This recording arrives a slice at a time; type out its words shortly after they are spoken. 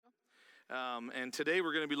And today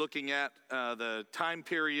we're going to be looking at the time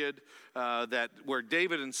period where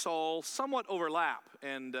David and Saul somewhat overlap.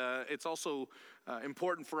 And it's also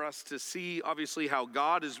important for us to see, obviously, how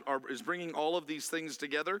God is bringing all of these things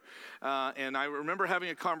together. And I remember having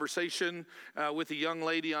a conversation with a young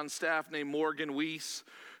lady on staff named Morgan Weiss,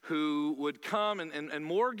 who would come, and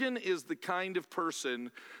Morgan is the kind of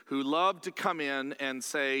person who loved to come in and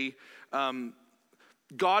say,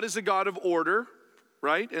 God is a God of order,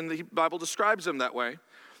 right? And the Bible describes him that way.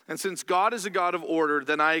 And since God is a God of order,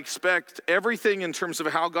 then I expect everything in terms of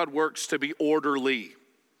how God works to be orderly.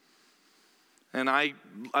 And I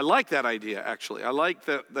like that idea, actually. I like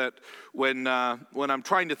that when I'm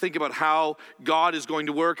trying to think about how God is going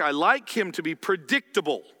to work, I like him to be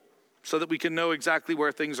predictable so that we can know exactly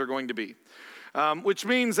where things are going to be. Which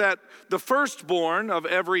means that the firstborn of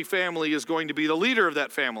every family is going to be the leader of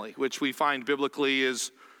that family, which we find biblically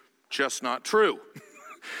is just not true.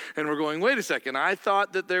 And we're going, wait a second, I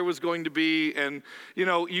thought that there was going to be, and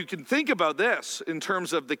you can think about this in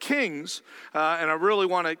terms of the kings, and I really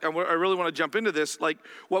want to jump into this, like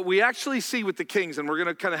what we actually see with the kings, and we're going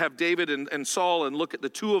to kind of have David and Saul and look at the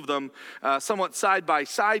two of them somewhat side by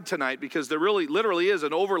side tonight, because there really literally is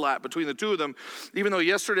an overlap between the two of them. Even though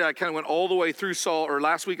yesterday I kind of went all the way through Saul, or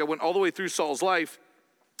last week I went all the way through Saul's life,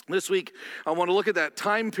 this week, I want to look at that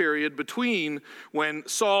time period between when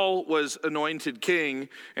Saul was anointed king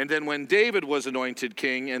and then when David was anointed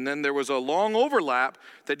king, and then there was a long overlap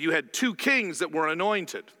that you had two kings that were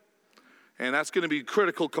anointed. And that's going to be a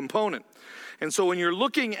critical component. And so when you're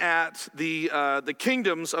looking at the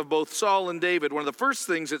kingdoms of both Saul and David, one of the first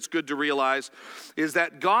things that's good to realize is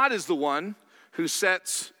that God is the one who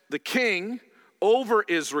sets the king over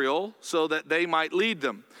Israel so that they might lead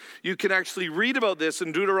them. You can actually read about this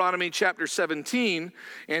in Deuteronomy chapter 17,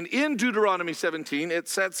 and in Deuteronomy 17, it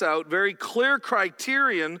sets out very clear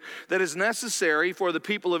criterion that is necessary for the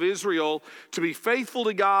people of Israel to be faithful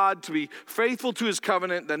to God, to be faithful to his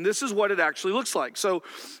covenant, then this is what it actually looks like. So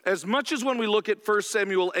as much as when we look at 1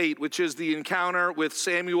 Samuel 8, which is the encounter with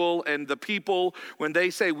Samuel and the people, when they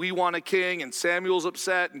say, we want a king, and Samuel's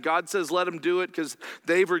upset, and God says, let them do it because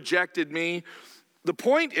they've rejected me. The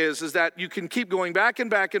point is that you can keep going back and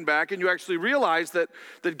back and back, and you actually realize that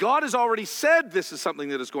God has already said this is something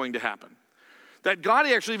that is going to happen. That God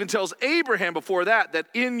actually even tells Abraham before that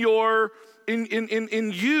in you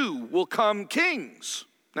will come kings.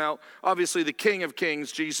 Now, obviously the King of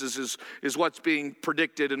Kings, Jesus, is what's being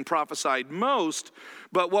predicted and prophesied most.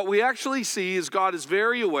 But what we actually see is God is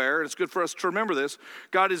very aware, and it's good for us to remember this,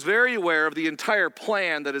 God is very aware of the entire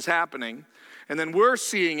plan that is happening. And then we're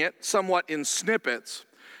seeing it somewhat in snippets.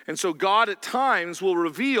 And so God at times will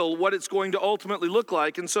reveal what it's going to ultimately look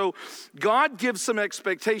like. And so God gives some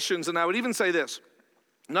expectations. And I would even say this.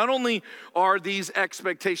 Not only are these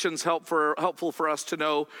expectations helpful for us to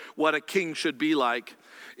know what a king should be like,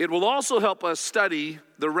 it will also help us study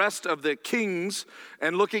the rest of the kings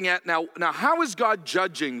and looking at now how is God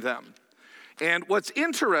judging them? And what's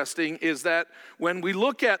interesting is that when we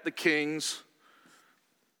look at the kings,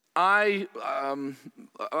 when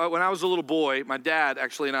I was a little boy, my dad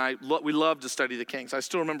actually and I, we loved to study the kings. I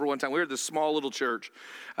still remember one time, we were at this small little church,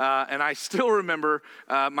 and I still remember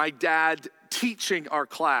my dad teaching our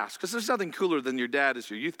class, because there's nothing cooler than your dad as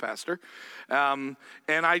your youth pastor. And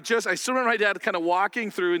I still remember my dad kind of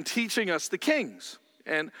walking through and teaching us the kings.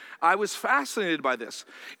 And I was fascinated by this.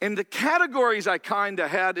 And the categories I kind of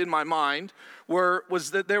had in my mind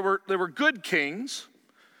was that there were good kings,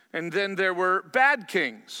 and then there were bad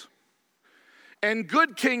kings. And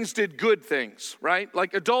good kings did good things, right?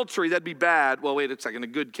 Like adultery, that'd be bad. Well, wait a second, a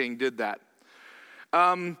good king did that.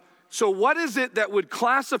 So what is it that would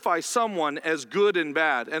classify someone as good and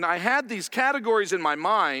bad? And I had these categories in my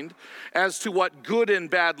mind as to what good and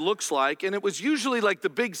bad looks like. And it was usually like the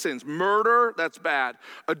big sins. Murder, that's bad.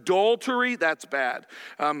 Adultery, that's bad.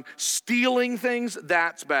 Stealing things,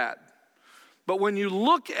 that's bad. But when you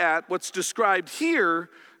look at what's described here,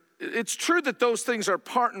 it's true that those things are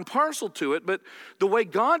part and parcel to it, but the way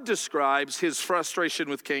God describes his frustration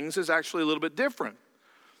with kings is actually a little bit different.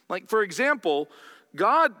 Like, for example,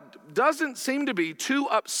 God doesn't seem to be too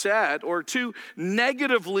upset or too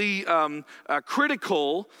negatively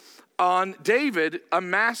critical on David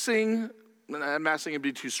amassing would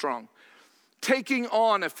be too strong, taking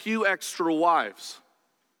on a few extra wives.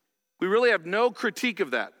 We really have no critique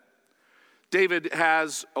of that. David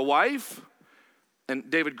has a wife, and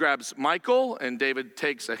David grabs Michal, and David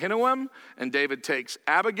takes Ahinoam, and David takes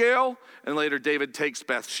Abigail, and later David takes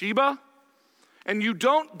Bathsheba. And you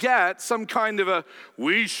don't get some kind of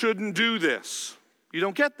we shouldn't do this. You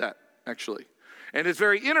don't get that, actually. And it's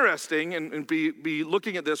very interesting, and be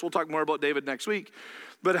looking at this. We'll talk more about David next week.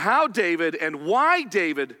 But how David and why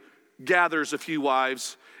David gathers a few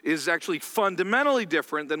wives is actually fundamentally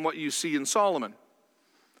different than what you see in Solomon.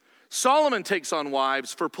 Solomon takes on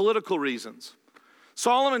wives for political reasons.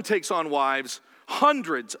 Solomon takes on wives,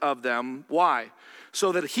 hundreds of them. Why?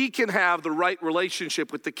 So that he can have the right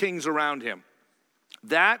relationship with the kings around him.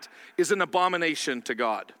 That is an abomination to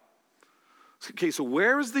God. Okay, so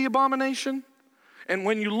where is the abomination? And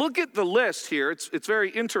when you look at the list here, it's very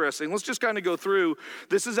interesting. Let's just kind of go through.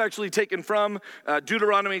 This is actually taken from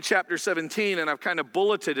Deuteronomy chapter 17, and I've kind of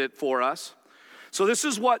bulleted it for us. So this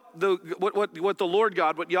is what the Lord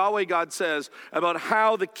God, what Yahweh God says about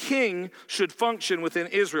how the king should function within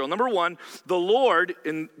Israel. Number one, the Lord,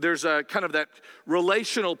 and there's a kind of that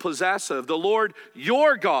relational possessive, the Lord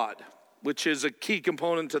your God, which is a key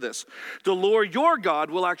component to this. The Lord your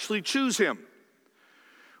God will actually choose him,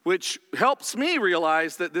 which helps me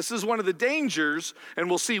realize that this is one of the dangers, and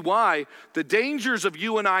we'll see why. The dangers of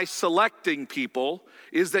you and I selecting people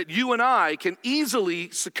is that you and I can easily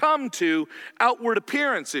succumb to outward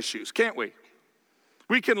appearance issues, can't we?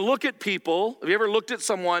 We can look at people. Have you ever looked at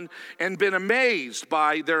someone and been amazed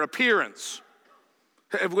by their appearance?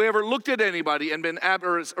 Have we ever looked at anybody and been,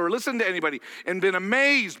 or listened to anybody and been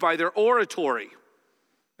amazed by their oratory?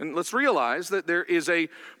 And let's realize that there is a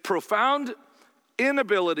profound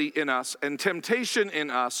inability in us and temptation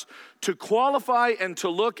in us to qualify and to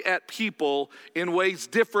look at people in ways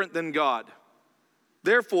different than God.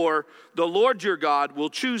 Therefore, the Lord your God will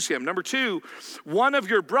choose him. Number two, one of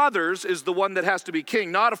your brothers is the one that has to be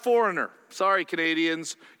king, not a foreigner. Sorry,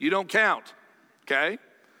 Canadians, you don't count, okay?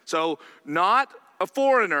 So, not a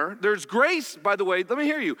foreigner. There's grace, by the way, let me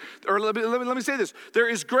hear you, or let me say this. There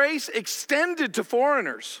is grace extended to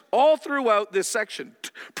foreigners all throughout this section.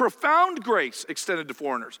 Profound grace extended to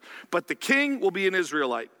foreigners. But the king will be an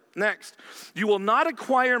Israelite. Next, you will not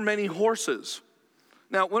acquire many horses.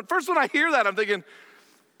 Now, when I hear that, I'm thinking,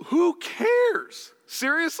 who cares?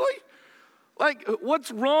 Seriously? Like,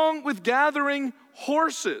 what's wrong with gathering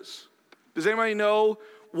horses? Does anybody know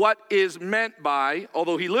what is meant by,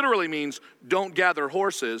 although he literally means don't gather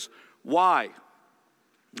horses, why?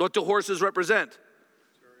 What do horses represent?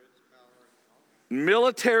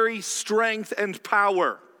 Military strength and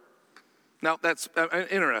power. Now, that's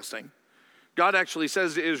interesting. God actually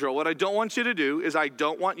says to Israel, what I don't want you to do is I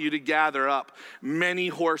don't want you to gather up many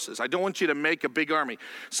horses. I don't want you to make a big army.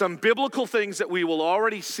 Some biblical things that we will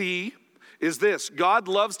already see is this. God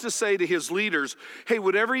loves to say to his leaders, hey,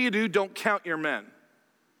 whatever you do, don't count your men.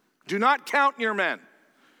 Do not count your men.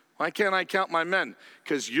 Why can't I count my men?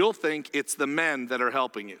 Because you'll think it's the men that are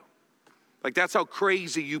helping you. Like, that's how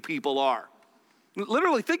crazy you people are.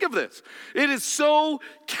 Literally, think of this. It is so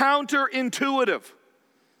counterintuitive.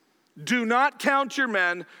 Do not count your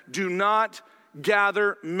men. Do not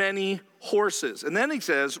gather many horses. And then he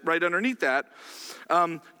says, right underneath that,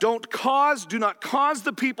 do not cause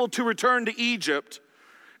the people to return to Egypt.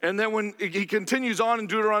 And then when he continues on in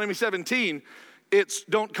Deuteronomy 17, it's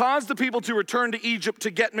don't cause the people to return to Egypt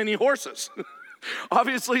to get many horses.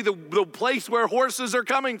 Obviously, the place where horses are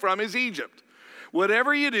coming from is Egypt.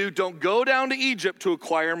 Whatever you do, don't go down to Egypt to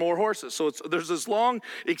acquire more horses. So there's this long,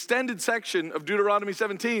 extended section of Deuteronomy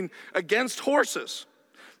 17 against horses.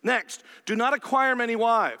 Next, do not acquire many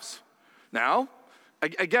wives. Now,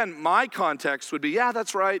 again, my context would be, yeah,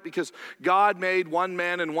 that's right, because God made one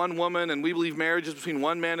man and one woman, and we believe marriage is between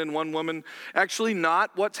one man and one woman. Actually,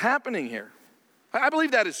 not what's happening here. I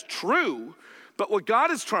believe that is true, but what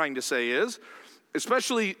God is trying to say is,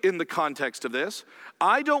 especially in the context of this,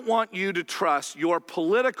 I don't want you to trust your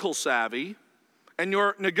political savvy and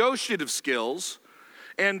your negotiative skills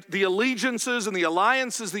and the allegiances and the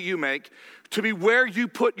alliances that you make to be where you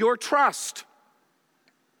put your trust.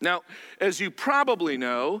 Now, as you probably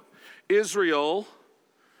know, Israel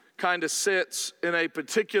kind of sits in a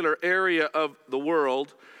particular area of the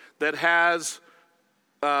world that has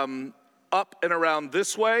up and around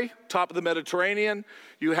this way, top of the Mediterranean.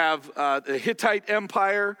 You have the Hittite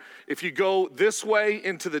Empire. If you go this way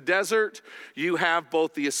into the desert, you have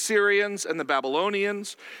both the Assyrians and the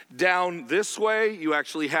Babylonians. Down this way, you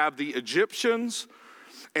actually have the Egyptians.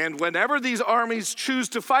 And whenever these armies choose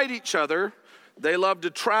to fight each other, they love to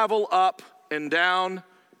travel up and down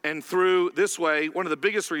and through this way. One of the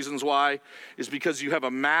biggest reasons why is because you have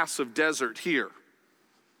a massive desert here.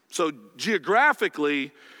 So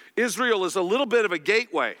geographically, Israel is a little bit of a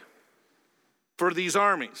gateway for these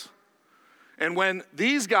armies. And when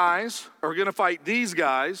these guys are going to fight these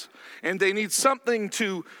guys, and they need something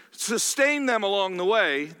to sustain them along the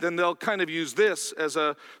way, then they'll kind of use this as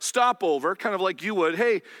a stopover, kind of like you would.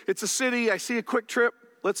 Hey, it's a city, I see a Quick Trip,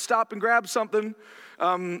 let's stop and grab something.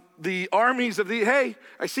 The armies of hey,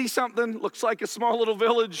 I see something, looks like a small little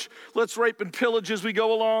village, let's rape and pillage as we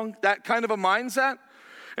go along, that kind of a mindset.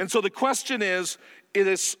 And so the question is, in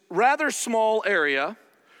this rather small area,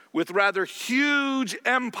 with rather huge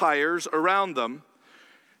empires around them,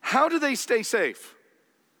 how do they stay safe?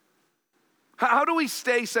 How do we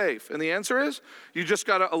stay safe? And the answer is, you just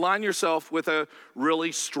got to align yourself with a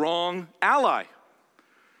really strong ally.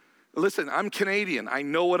 Listen, I'm Canadian. I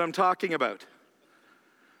know what I'm talking about.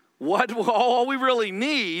 All we really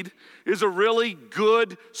need is a really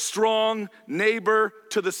good, strong neighbor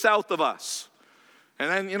to the south of us.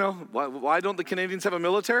 And then, why don't the Canadians have a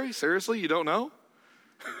military? Seriously, you don't know?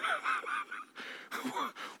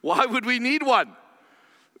 Why would we need one?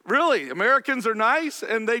 Really, Americans are nice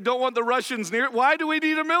and they don't want the Russians near. Why do we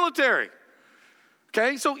need a military?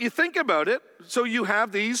 Okay, so you think about it. So you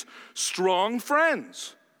have these strong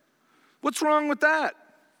friends. What's wrong with that?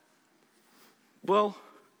 Well,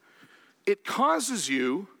 it causes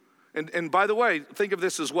you, and by the way, think of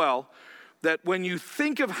this as well, that when you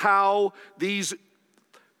think of how these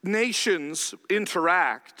nations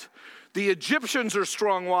interact, the Egyptians are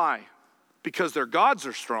strong. Why? Because their gods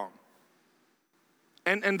are strong.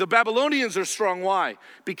 And the Babylonians are strong. Why?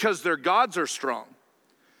 Because their gods are strong.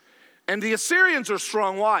 And the Assyrians are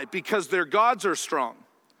strong. Why? Because their gods are strong.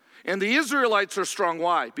 And the Israelites are strong.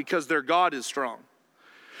 Why? Because their God is strong.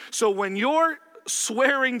 So when you're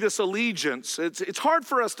swearing this allegiance, it's hard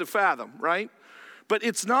for us to fathom, right? But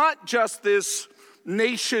it's not just this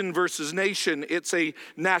nation versus nation. It's a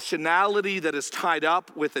nationality that is tied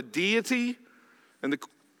up with a deity. And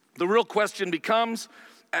the real question becomes,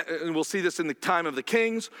 and we'll see this in the time of the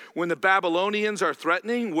kings, when the Babylonians are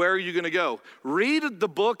threatening, where are you going to go? Read the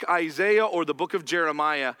book Isaiah or the book of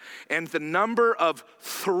Jeremiah and the number of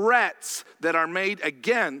threats that are made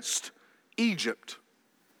against Egypt.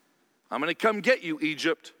 I'm going to come get you,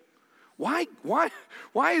 Egypt. Why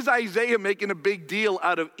is Isaiah making a big deal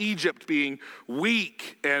out of Egypt being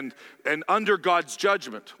weak and under God's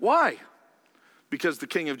judgment? Why? Because the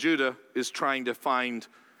king of Judah is trying to find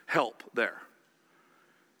help there.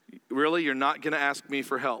 Really, you're not going to ask me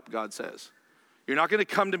for help, God says. You're not going to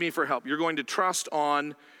come to me for help. You're going to trust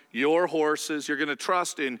on your horses. You're going to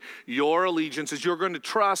trust in your allegiances. You're going to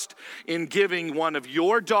trust in giving one of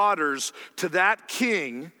your daughters to that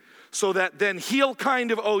king so that then he'll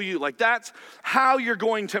kind of owe you. Like, that's how you're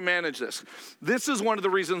going to manage this. This is one of the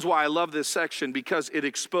reasons why I love this section, because it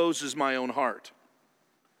exposes my own heart.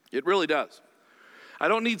 It really does. I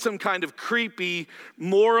don't need some kind of creepy,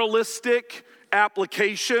 moralistic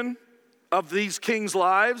application of these kings'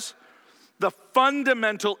 lives. The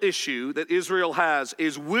fundamental issue that Israel has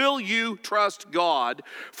is, will you trust God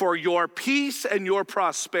for your peace and your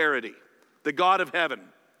prosperity, the God of heaven?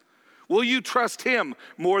 Will you trust him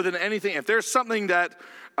more than anything? If there's something that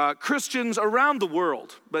Christians around the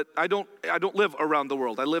world, but I don't live around the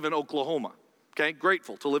world. I live in Oklahoma, okay?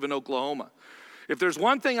 Grateful to live in Oklahoma. If there's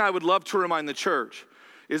one thing I would love to remind the church,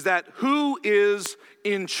 is that who is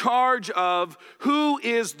in charge of, who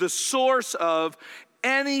is the source of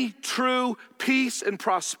any true peace and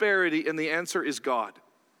prosperity? And the answer is God.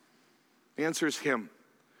 The answer is him.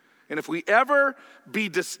 And if we ever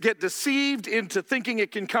get deceived into thinking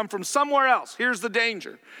it can come from somewhere else, here's the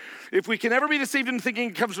danger. If we can ever be deceived into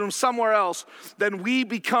thinking it comes from somewhere else, then we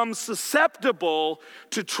become susceptible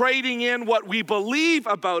to trading in what we believe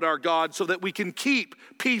about our God so that we can keep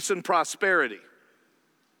peace and prosperity.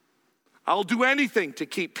 I'll do anything to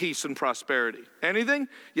keep peace and prosperity. Anything?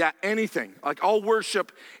 Yeah, anything. Like, I'll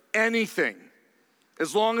worship anything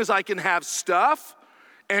as long as I can have stuff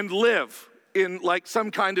and live in like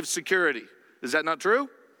some kind of security. Is that not true?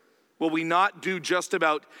 Will we not do just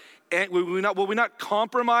about, will we not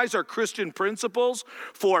compromise our Christian principles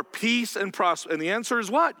for peace and prosperity? And the answer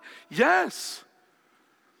is what? Yes.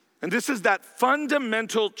 And this is that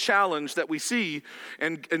fundamental challenge that we see,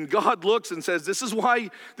 and God looks and says, this is why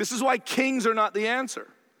kings are not the answer.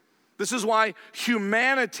 This is why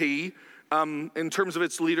humanity, in terms of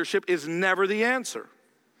its leadership, is never the answer.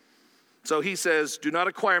 So he says, do not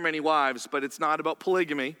acquire many wives, but it's not about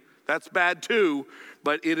polygamy. That's bad too,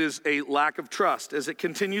 but it is a lack of trust as it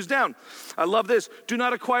continues down. I love this. Do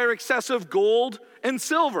not acquire excessive gold and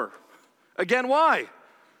silver. Again, why?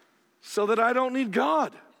 So that I don't need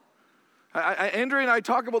God. Andrea and I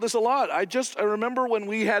talk about this a lot. I remember when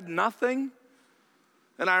we had nothing,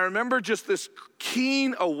 and I remember just this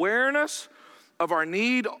keen awareness of our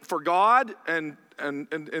need for God and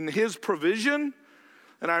his provision.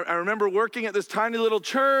 And I remember working at this tiny little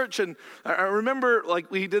church, and I remember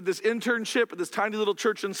like we did this internship at this tiny little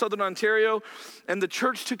church in Southern Ontario, and the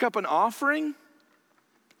church took up an offering.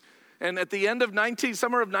 And at the end of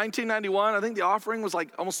summer of 1991, I think the offering was like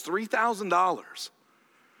almost $3,000.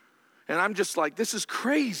 And I'm just like, this is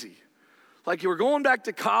crazy. Like we're going back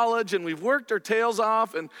to college and we've worked our tails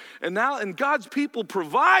off and God's people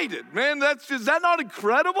provided. Man, is that not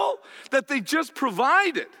incredible? That they just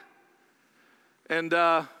provided. And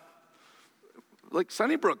like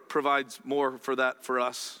Sunnybrook provides more for that for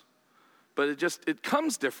us. But it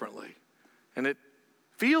comes differently. And it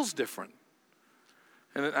feels different.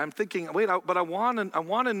 And I'm thinking, but I want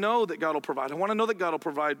to know that God will provide. I want to know that God will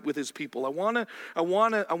provide with his people. I want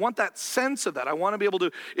that sense of that. I want to be able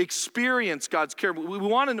to experience God's care. We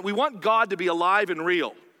want God to be alive and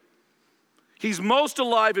real. He's most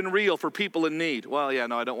alive and real for people in need. Well, yeah,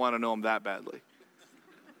 no, I don't want to know him that badly.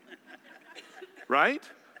 Right?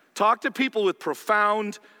 Talk to people with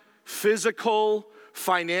profound physical,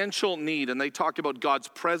 financial need, and they talk about God's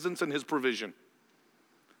presence and his provision.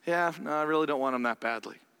 Yeah, no, I really don't want them that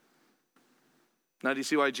badly. Now, do you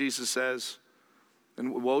see why Jesus says,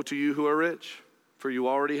 and woe to you who are rich, for you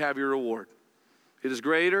already have your reward. It is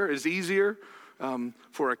greater, it is easier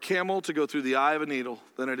for a camel to go through the eye of a needle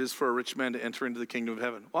than it is for a rich man to enter into the kingdom of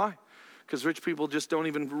heaven. Why? Because rich people just don't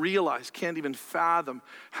even realize, can't even fathom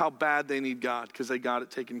how bad they need God because they got it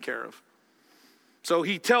taken care of. So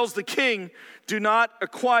he tells the king, do not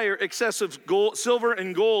acquire excessive silver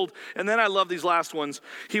and gold. And then I love these last ones.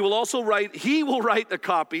 He will write a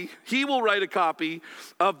copy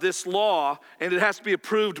of this law, and it has to be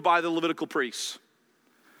approved by the Levitical priests.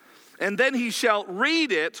 And then he shall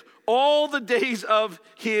read it all the days of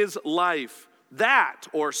his life. That,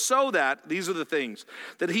 or so that, these are the things,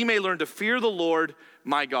 that he may learn to fear the Lord,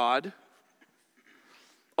 my God.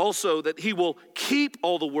 Also, that he will keep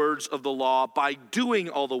all the words of the law by doing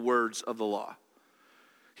all the words of the law.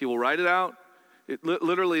 He will write it out.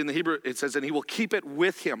 Literally in the Hebrew, it says, and he will keep it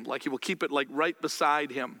with him. Like he will keep it like right beside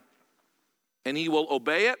him. And he will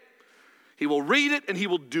obey it. He will read it and he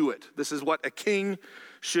will do it. This is what a king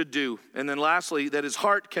should do. And then lastly, that his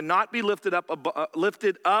heart cannot be lifted up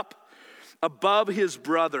above his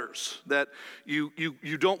brothers, that you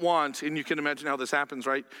don't want, and you can imagine how this happens,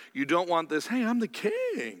 right? You don't want this, hey, I'm the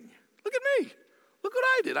king. Look at me. Look what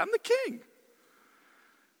I did. I'm the king.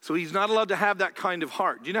 So he's not allowed to have that kind of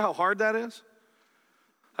heart. Do you know how hard that is?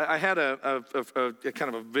 I had a kind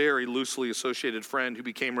of a very loosely associated friend who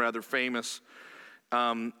became rather famous.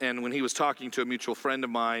 And when he was talking to a mutual friend of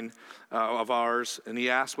mine, of ours, and he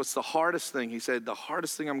asked, what's the hardest thing? He said, the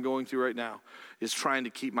hardest thing I'm going through right now is trying to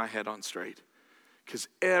keep my head on straight. Because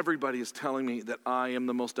everybody is telling me that I am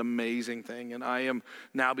the most amazing thing, and I am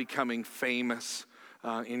now becoming famous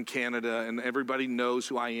in Canada, and everybody knows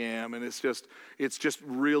who I am, and it's just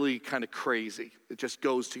really kind of crazy. It just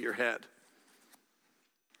goes to your head.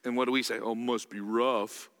 And what do we say? Oh, must be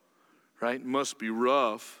rough, right? Must be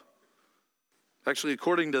rough. Actually,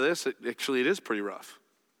 according to this, it is pretty rough.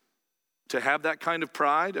 To have that kind of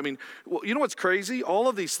pride. I mean, well, you know what's crazy? All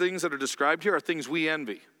of these things that are described here are things we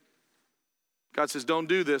envy. God says, don't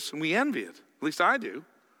do this, and we envy it. At least I do.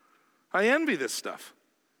 I envy this stuff.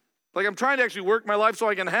 Like I'm trying to actually work my life so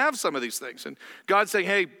I can have some of these things. And God's saying,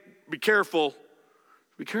 hey, be careful.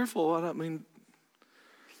 Be careful. I mean,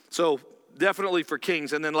 so definitely for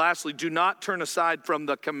kings. And then lastly, do not turn aside from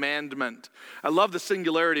the commandment. I love the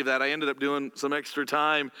singularity of that. I ended up doing some extra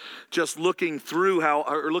time just looking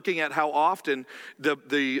at how often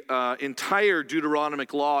the entire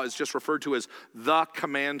Deuteronomic law is just referred to as the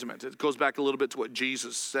commandment. It goes back a little bit to what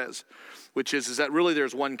Jesus says, which is that really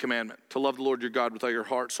there's one commandment, to love the Lord your God with all your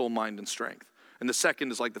heart, soul, mind, and strength. And the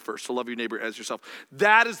second is like the first, to love your neighbor as yourself.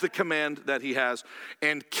 That is the command that he has.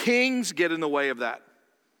 And kings get in the way of that.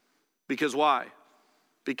 Because why?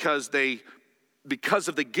 Because of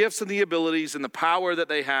the gifts and the abilities and the power that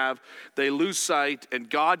they have, they lose sight and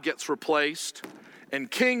God gets replaced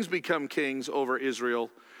and kings become kings over Israel.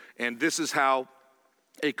 And this is how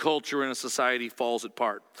a culture and a society falls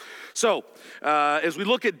apart. So as we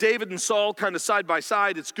look at David and Saul kind of side by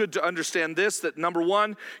side, it's good to understand this, that number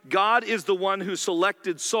one, God is the one who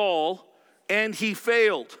selected Saul and he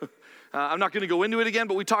failed. I'm not going to go into it again,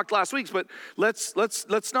 but we talked last week. But let's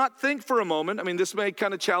not think for a moment. I mean, this may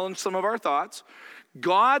kind of challenge some of our thoughts.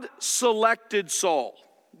 God selected Saul.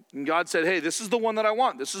 And God said, hey, this is the one that I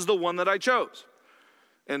want. This is the one that I chose.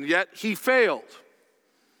 And yet he failed.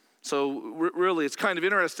 So really, it's kind of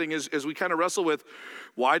interesting as we kind of wrestle with,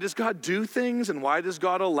 why does God do things and why does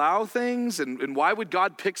God allow things? And why would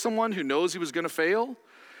God pick someone who knows he was going to fail?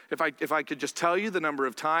 If I could just tell you the number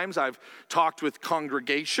of times I've talked with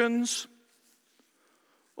congregations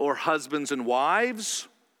or husbands and wives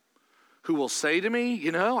who will say to me,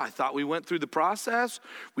 I thought we went through the process.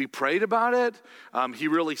 We prayed about it. He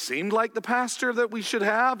really seemed like the pastor that we should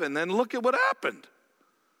have. And then look at what happened.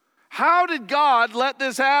 How did God let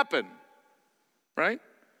this happen? Right?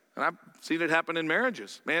 And I've seen it happen in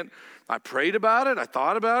marriages. Man, I prayed about it. I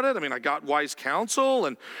thought about it. I got wise counsel,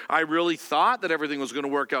 and I really thought that everything was going to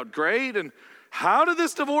work out great. And how did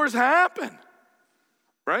this divorce happen?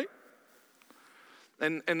 Right?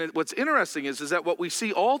 And what's interesting is that what we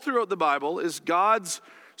see all throughout the Bible is God's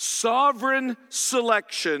sovereign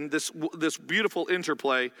selection, this beautiful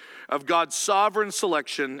interplay of God's sovereign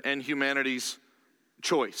selection and humanity's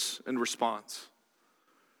choice and response.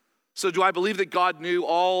 So do I believe that God knew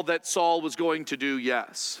all that Saul was going to do?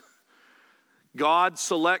 Yes. God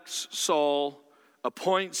selects Saul,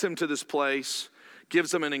 appoints him to this place,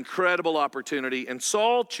 gives him an incredible opportunity, and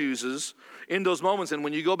Saul chooses in those moments. And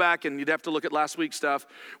when you go back, and you'd have to look at last week's stuff,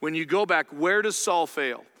 when you go back, where does Saul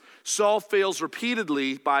fail? Saul fails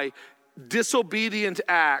repeatedly by disobedient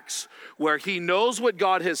acts where he knows what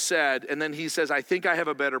God has said, and then he says, I think I have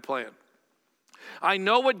a better plan. I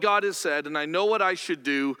know what God has said, and I know what I should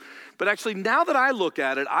do, but actually now that I look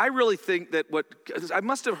at it, I really think that I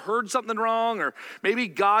must have heard something wrong, or maybe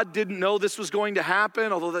God didn't know this was going to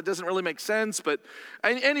happen, although that doesn't really make sense. But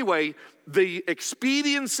anyway, the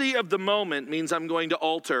expediency of the moment means I'm going to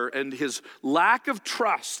alter, and his lack of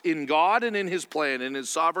trust in God and in his plan, in his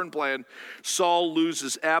sovereign plan, Saul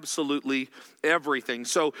loses absolutely everything.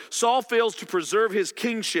 So Saul fails to preserve his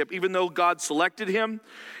kingship even though God selected him,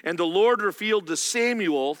 and the Lord revealed to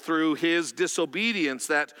Samuel through his disobedience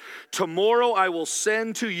that tomorrow I will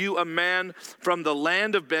send to you a man from the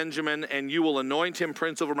land of Benjamin, and you will anoint him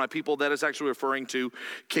prince over my people. That is actually referring to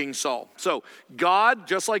King Saul. So God,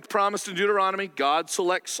 just like promised in Deuteronomy, God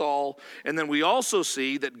selects Saul. And then we also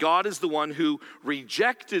see that God is the one who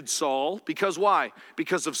rejected Saul. Because why?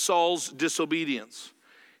 Because of Saul's disobedience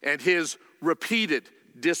and his repeated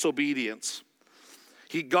disobedience.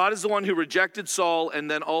 God is the one who rejected Saul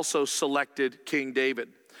and then also selected King David.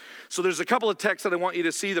 So there's a couple of texts that I want you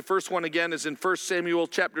to see. The first one again is in 1 Samuel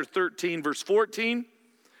chapter 13, verse 14.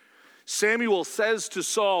 Samuel says to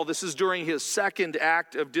Saul, this is during his second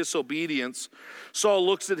act of disobedience. Saul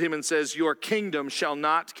looks at him and says, your kingdom shall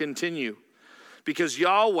not continue, because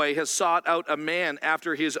Yahweh has sought out a man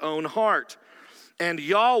after his own heart, and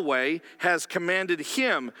Yahweh has commanded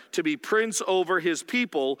him to be prince over his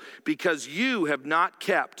people, because you have not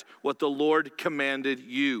kept what the Lord commanded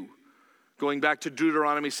you. Going back to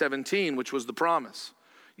Deuteronomy 17, which was the promise.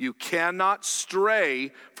 You cannot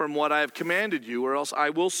stray from what I have commanded you, or else I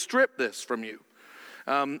will strip this from you.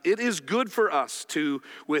 It is good for us to,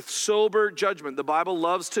 with sober judgment, the Bible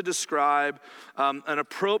loves to describe an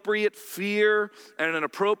appropriate fear and an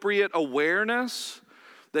appropriate awareness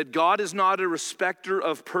that God is not a respecter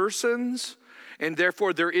of persons, and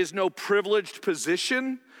therefore there is no privileged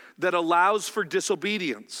position that allows for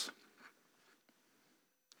disobedience.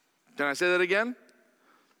 Can I say that again?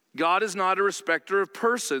 God is not a respecter of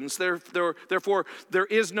persons. Therefore, there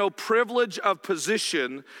is no privilege of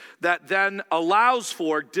position that then allows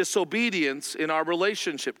for disobedience in our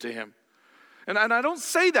relationship to him. And I don't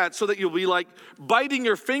say that so that you'll be like biting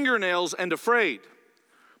your fingernails and afraid.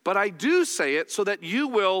 But I do say it so that you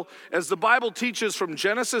will, as the Bible teaches from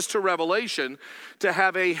Genesis to Revelation, to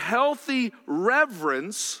have a healthy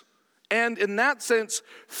reverence and in that sense,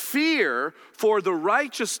 fear for the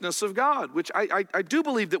righteousness of God, which I do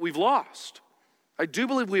believe that we've lost. I do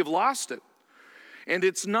believe we have lost it. And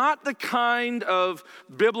it's not the kind of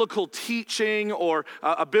biblical teaching or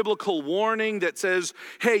a biblical warning that says,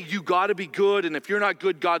 hey, you got to be good, and if you're not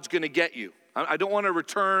good, God's going to get you. I don't want to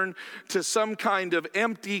return to some kind of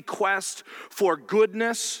empty quest for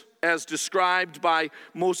goodness as described by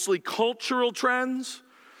mostly cultural trends,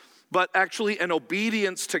 but actually an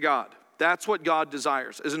obedience to God. That's what God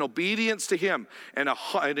desires, is an obedience to him and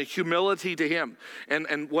a humility to him.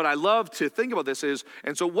 And what I love to think about this is,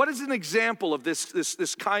 and so what is an example of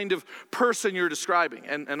this kind of person you're describing?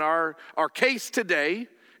 And our case today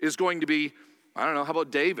is going to be, I don't know, how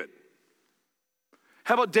about David?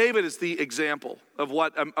 How about David as the example of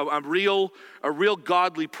what a real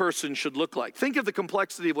godly person should look like? Think of the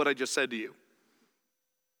complexity of what I just said to you.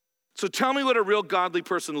 So tell me what a real godly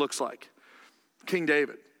person looks like. King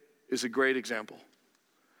David is a great example.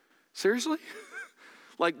 Seriously?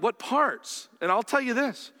 Like what parts? And I'll tell you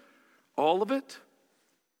this, all of it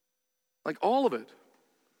Like all of it.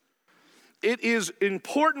 It is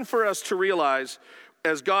important for us to realize,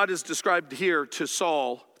 as God is described here to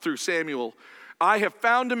Saul through Samuel, I have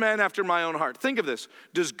found a man after my own heart. Think of this.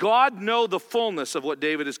 Does God know the fullness of what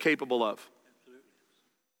David is capable of?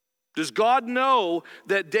 Does God know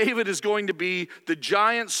that David is going to be the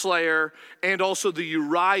giant slayer and also the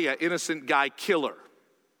Uriah innocent guy killer?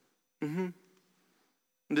 Mm-hmm.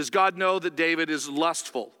 And does God know that David is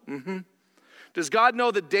lustful? Mm-hmm. Does God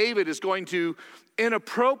know that David is going to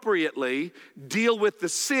inappropriately deal with the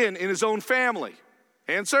sin in his own family?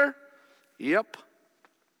 Answer? Yep.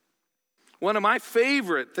 One of my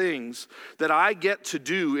favorite things that I get to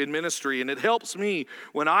do in ministry, and it helps me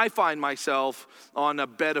when I find myself on a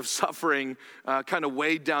bed of suffering, kind of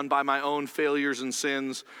weighed down by my own failures and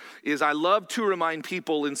sins, is I love to remind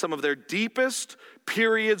people in some of their deepest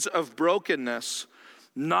periods of brokenness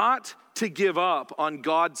not to give up on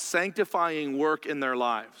God's sanctifying work in their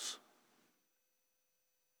lives.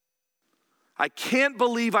 I can't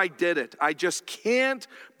believe I did it. I just can't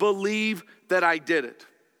believe that I did it.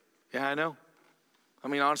 Yeah, I know. I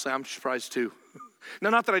mean, honestly, I'm surprised too. Now,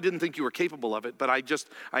 not that I didn't think you were capable of it, but I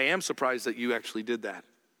am surprised that you actually did that.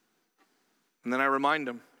 And then I remind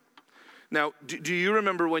them. Now, do you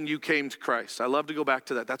remember when you came to Christ? I love to go back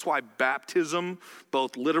to that. That's why baptism,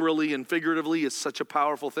 both literally and figuratively, is such a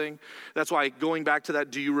powerful thing. That's why going back to that,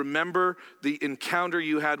 do you remember the encounter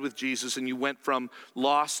you had with Jesus and you went from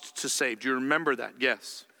lost to saved? Do you remember that?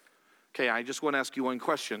 Yes. Okay, I just want to ask you one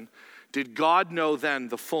question. Did God know then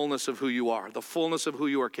the fullness of who you are, the fullness of who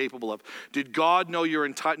you are capable of? Did God know your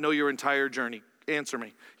entire journey? Answer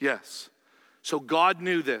me. Yes. So God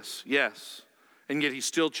knew this. Yes. And yet he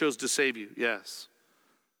still chose to save you. Yes.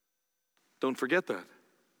 Don't forget that.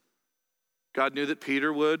 God knew that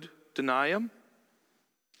Peter would deny him.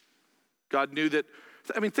 God knew that,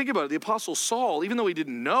 think about it. The Apostle Saul, even though he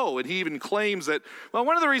didn't know, and he even claims that, well,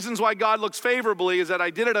 one of the reasons why God looks favorably is that I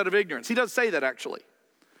did it out of ignorance. He does say that actually.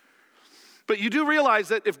 But you do realize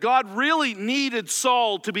that if God really needed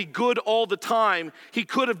Saul to be good all the time, he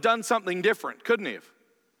could have done something different, couldn't he have?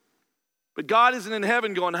 But God isn't in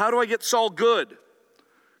heaven going, how do I get Saul good?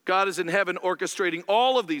 God is in heaven orchestrating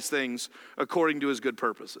all of these things according to his good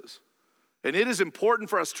purposes. And it is important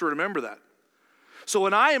for us to remember that. So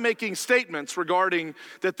when I am making statements regarding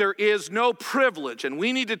that there is no privilege and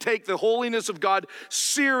we need to take the holiness of God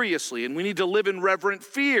seriously and we need to live in reverent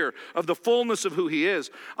fear of the fullness of who he is,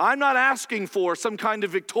 I'm not asking for some kind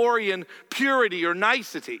of Victorian purity or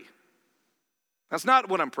nicety. That's not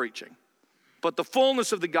what I'm preaching. But the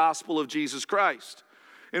fullness of the gospel of Jesus Christ,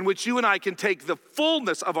 in which you and I can take the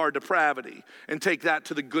fullness of our depravity and take that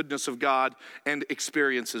to the goodness of God and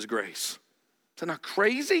experience his grace. Is that not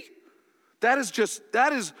crazy? That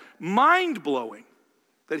is mind-blowing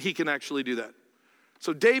that he can actually do that.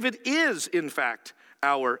 So David is, in fact,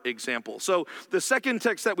 our example. So the second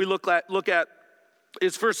text that we look at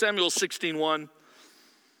is 1 Samuel 16:1.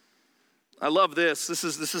 I love this. This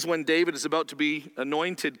is when David is about to be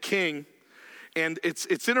anointed king. And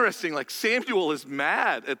it's interesting, like Samuel is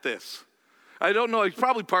mad at this. I don't know, he's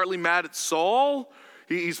probably partly mad at Saul.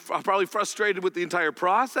 He's probably frustrated with the entire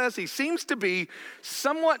process. He seems to be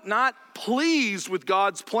somewhat not pleased with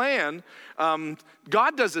God's plan.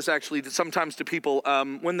 God does this actually sometimes to people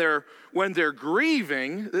when they're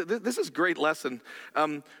grieving. This is a great lesson.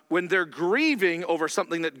 When they're grieving over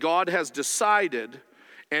something that God has decided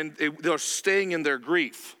and they're staying in their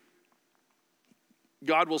grief.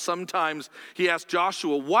 God will sometimes, he asked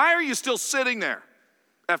Joshua, why are you still sitting there?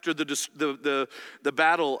 After the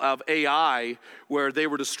battle of Ai, where they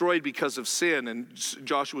were destroyed because of sin, and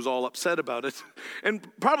Joshua was all upset about it, and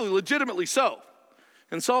probably legitimately so.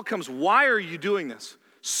 And Saul comes, why are you doing this?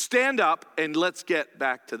 Stand up and let's get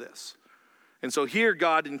back to this. And so here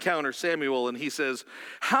God encounters Samuel and he says,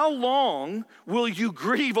 how long will you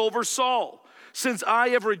grieve over Saul, since I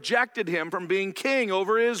have rejected him from being king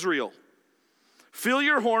over Israel? Fill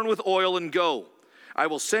your horn with oil and go. I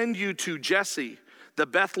will send you to Jesse, the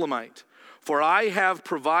Bethlehemite, for I have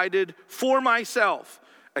provided for myself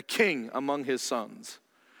a king among his sons.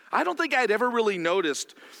 I don't think I'd ever really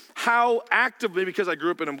noticed how actively, because I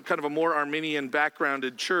grew up in a kind of a more Arminian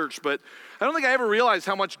backgrounded church, but I don't think I ever realized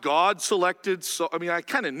how much God selected Saul. I mean, I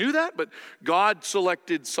kind of knew that, but God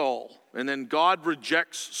selected Saul. And then God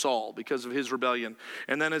rejects Saul because of his rebellion.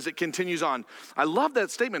 And then as it continues on, I love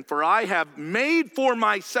that statement, for I have made for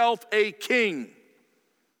myself a king.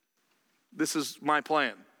 This is my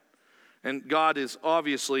plan. And God is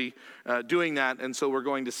obviously doing that, and so we're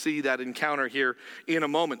going to see that encounter here in a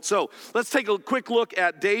moment. So let's take a quick look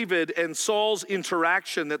at David and Saul's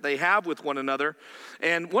interaction that they have with one another.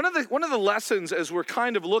 And one of the lessons as we're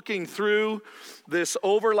kind of looking through this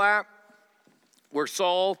overlap, where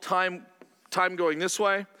Saul, time going this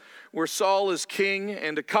way, where Saul is king,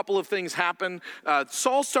 and a couple of things happen.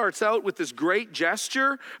 Saul starts out with this great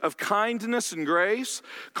gesture of kindness and grace.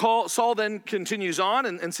 Saul then continues on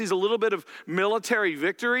and sees a little bit of military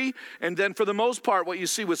victory. And then for the most part, what you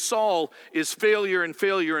see with Saul is failure and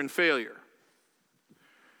failure and failure.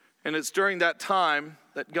 And it's during that time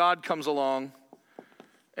that God comes along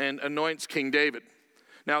and anoints King David.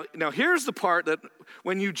 Now here's the part that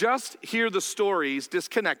when you just hear the stories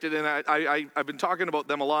disconnected, and I've been talking about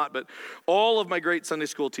them a lot, but all of my great Sunday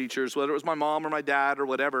school teachers, whether it was my mom or my dad or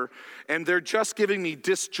whatever, and they're just giving me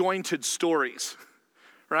disjointed stories,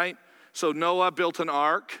 right? So Noah built an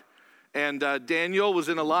ark, and Daniel was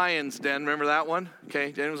in a lion's den. Remember that one?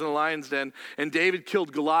 Okay, Daniel was in a lion's den, and David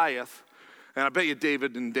killed Goliath. And I bet you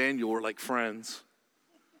David and Daniel were like friends,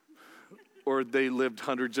 or they lived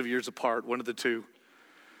hundreds of years apart, one of the two.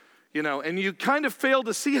 You know, and you kind of fail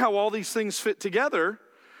to see how all these things fit together.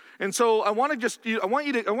 And so I want you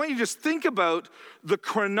to just think about the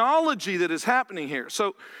chronology that is happening here.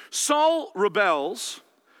 So Saul rebels,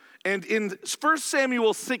 and in 1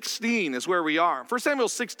 Samuel 16 is where we are. 1 Samuel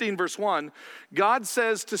 16 verse 1, God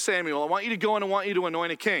says to Samuel, I want you to go and I want you to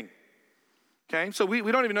anoint a king. Okay, so we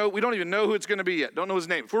don't even know who it's going to be yet. Don't know his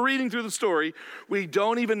name. If we're reading through the story, we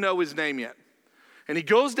don't even know his name yet. And he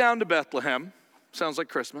goes down to Bethlehem. Sounds like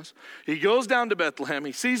Christmas. He goes down to Bethlehem.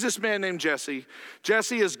 He sees this man named Jesse.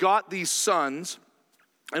 Jesse has got these sons.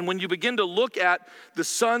 And when you begin to look at the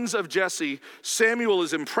sons of Jesse, Samuel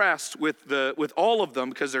is impressed with all of them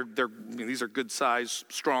because these are good-sized,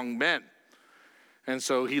 strong men. And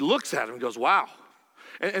so he looks at him and goes, wow.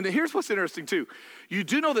 And here's what's interesting too. You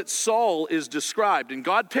do know that Saul is described, and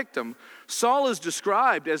God picked him. Saul is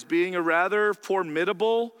described as being a rather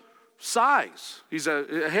formidable size. He's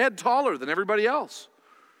a head taller than everybody else.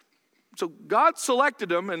 So God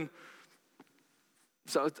selected him, and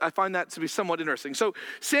so I find that to be somewhat interesting. So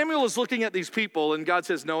Samuel is looking at these people, and God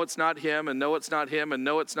says, no, it's not him, and no, it's not him, and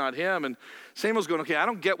no, it's not him. And Samuel's going, okay, I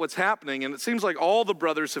don't get what's happening. And it seems like all the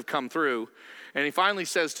brothers have come through. And he finally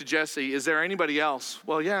says to Jesse, is there anybody else?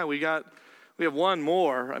 Well, yeah, we have one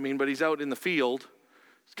more. But he's out in the field.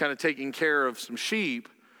 He's kind of taking care of some sheep.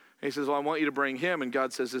 And he says, well, I want you to bring him. And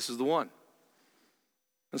God says, this is the one.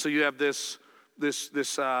 And so you have this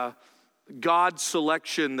God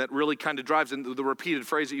selection that really kind of drives, and the repeated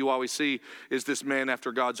phrase that you always see is this man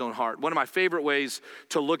after God's own heart. One of my favorite ways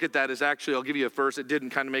to look at that is actually, I'll give you a verse. It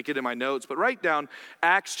didn't kind of make it in my notes, but write down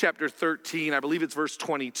Acts chapter 13. I believe it's verse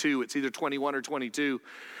 22. It's either 21 or 22,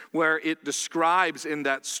 where it describes in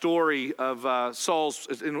that story of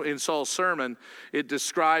in Saul's sermon, it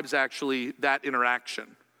describes actually that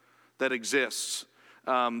interaction that exists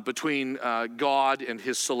between God and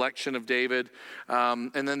his selection of David.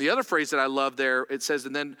 And then the other phrase that I love there, it says,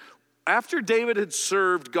 and then after David had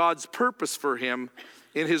served God's purpose for him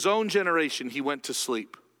in his own generation, he went to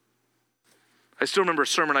sleep. I still remember a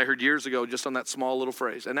sermon I heard years ago just on that small little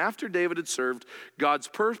phrase. And after David had served God's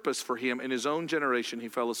purpose for him in his own generation, he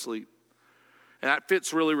fell asleep. And that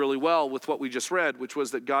fits really, really well with what we just read, which was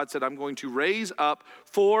that God said, I'm going to raise up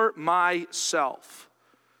for myself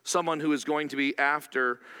someone who is going to be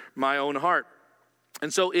after my own heart.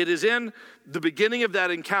 And so it is in the beginning of that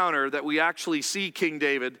encounter that we actually see King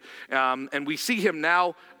David, and we see him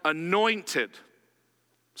now anointed.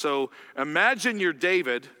 So imagine you're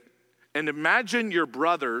David, and imagine your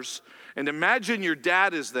brothers, and imagine your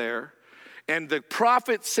dad is there, and the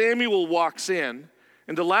prophet Samuel walks in,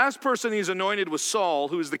 and the last person he's anointed was Saul,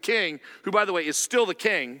 who is the king, who, by the way, is still the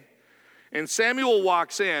king. And Samuel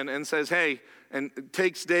walks in and says, hey, and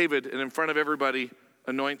takes David and in front of everybody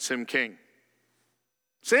anoints him king.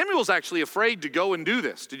 Samuel's actually afraid to go and do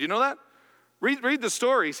this. Did you know that? Read the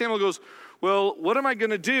story. Samuel goes, well, what am I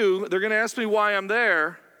going to do? They're going to ask me why I'm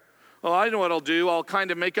there. Well, I know what I'll do. I'll kind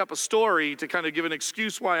of make up a story to kind of give an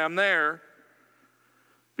excuse why I'm there.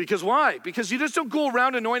 Because why? Because you just don't go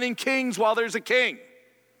around anointing kings while there's a king.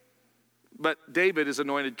 But David is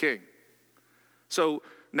anointed king. So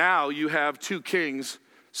now you have two kings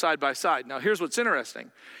side by side. Now, here's what's interesting.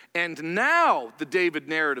 And now the David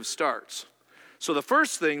narrative starts. So the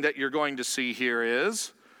first thing that you're going to see here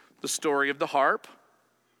is the story of the harp.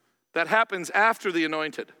 That happens after the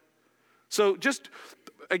anointed. So just,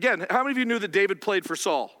 again, how many of you knew that David played for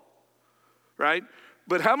Saul? Right?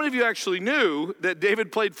 But how many of you actually knew that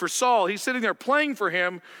David played for Saul? He's sitting there playing for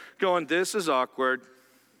him, going, this is awkward.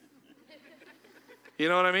 You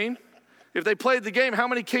know what I mean? If they played the game, how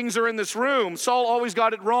many kings are in this room? Saul always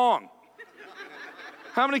got it wrong.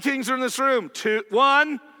 How many kings are in this room?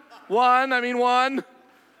 One,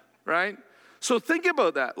 right? So think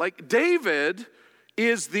about that. Like David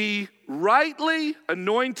is the rightly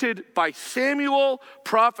anointed by Samuel,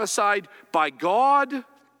 prophesied by God.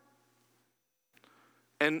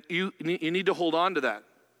 And you need to hold on to that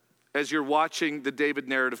as you're watching the David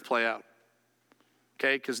narrative play out.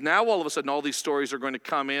 Okay, because now all of a sudden all these stories are going to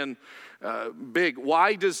come in big.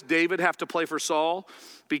 Why does David have to play for Saul?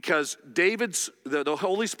 Because the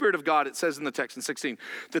Holy Spirit of God, it says in the text in 16,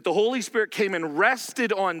 that the Holy Spirit came and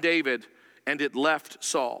rested on David and it left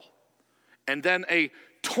Saul. And then a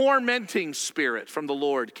tormenting spirit from the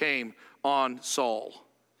Lord came on Saul.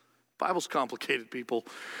 Bible's complicated, people.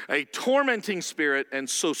 A tormenting spirit, and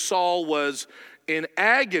so Saul was in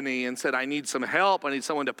agony and said, I need some help. I need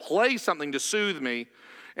someone to play something to soothe me.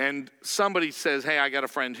 And somebody says, hey, I got a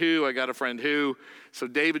friend who. So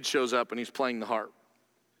David shows up and he's playing the harp.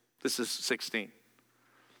 This is 16.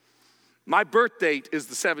 My birth date is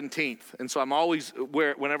the 17th, and so I'm always,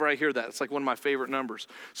 whenever I hear that, it's like one of my favorite numbers.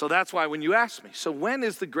 So that's why when you ask me, so when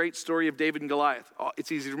is the great story of David and Goliath? Oh,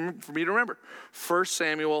 it's easy for me to remember. 1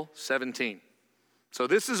 Samuel 17. So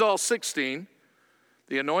this is all 16,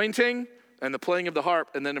 the anointing and the playing of the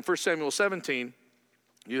harp, and then in 1 Samuel 17,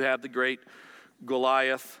 you have the great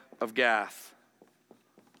Goliath of Gath,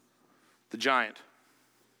 the giant.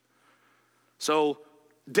 So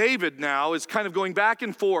David now is kind of going back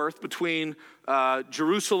and forth between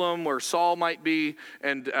Jerusalem, where Saul might be,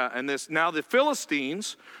 and this. Now the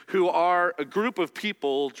Philistines, who are a group of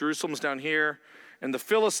people, Jerusalem's down here, and the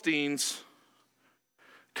Philistines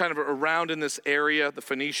kind of around in this area, the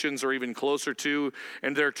Phoenicians are even closer to,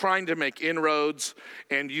 and they're trying to make inroads.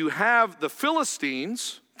 And you have the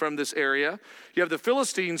Philistines from this area. You have the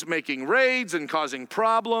Philistines making raids and causing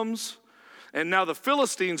problems. And now the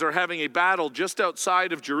Philistines are having a battle just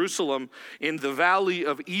outside of Jerusalem in the valley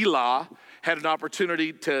of Elah. Had an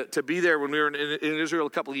opportunity to be there when we were in Israel a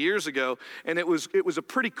couple of years ago. And it was a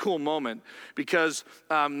pretty cool moment because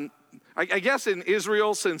I guess in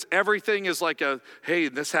Israel, since everything is like hey,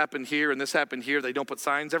 this happened here and this happened here, they don't put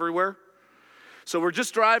signs everywhere. So we're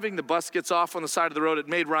just driving, the bus gets off on the side of the road. It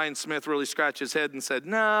made Ryan Smith really scratch his head and said,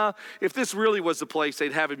 nah, if this really was the place,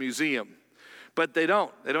 they'd have a museum. But they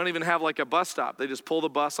don't. They don't even have like a bus stop. They just pull the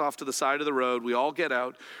bus off to the side of the road. We all get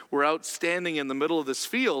out. We're out standing in the middle of this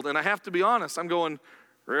field. And I have to be honest, I'm going,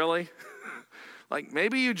 really? Like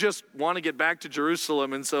maybe you just want to get back to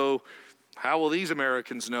Jerusalem. And so how will these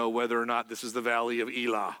Americans know whether or not this is the valley of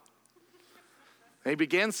Elah? And he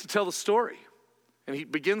begins to tell the story. And he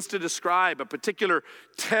begins to describe a particular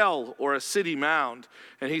tell or a city mound.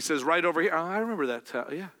 And he says, right over here, oh, I remember that tell,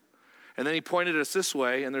 yeah. And then he pointed us this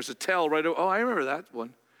way, and there's a tell right over, oh, I remember that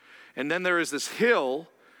one. And then there is this hill,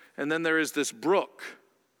 and then there is this brook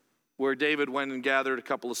where David went and gathered a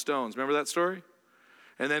couple of stones. Remember that story?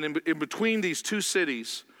 And then in between these two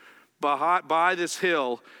cities, by this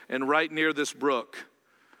hill and right near this brook,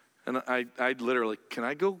 and I literally, can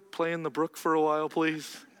I go play in the brook for a while,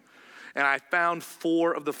 please? And I found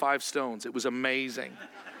 4 of the 5 stones. It was amazing.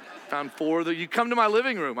 Found 4 you come to my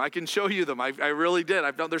living room, I can show you them. I really did.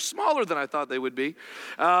 They're smaller than I thought they would be.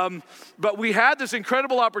 But we had this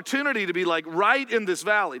incredible opportunity to be like right in this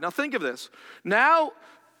valley. Now think of this. Now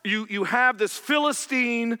you have this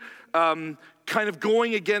Philistine kind of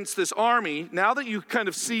going against this army. Now that you kind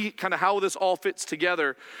of see kind of how this all fits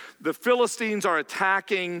together, the Philistines are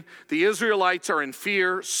attacking. The Israelites are in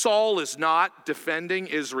fear. Saul is not defending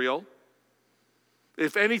Israel.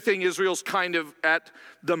 If anything, Israel's kind of at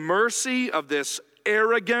the mercy of this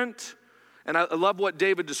arrogant, and I love what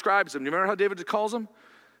David describes him. Do you remember how David calls him?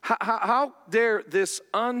 How dare this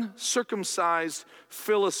uncircumcised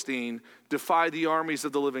Philistine defy the armies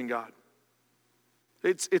of the living God?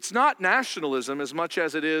 It's not nationalism as much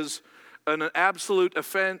as it is an absolute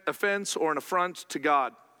offense or an affront to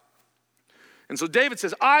God. And so David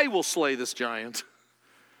says, I will slay this giant.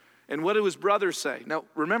 And what do his brothers say? Now,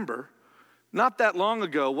 remember, not that long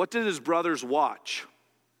ago, what did his brothers watch?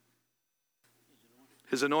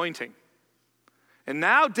 His anointing. And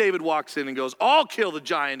now David walks in and goes, I'll kill the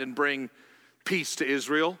giant and bring peace to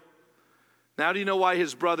Israel. Now do you know why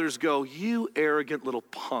his brothers go, you arrogant little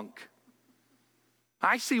punk?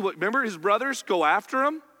 I see remember his brothers go after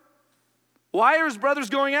him? Why are his brothers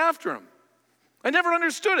going after him? I never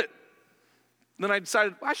understood it. Then I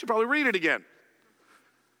decided, I should probably read it again.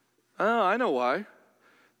 Oh, I know why.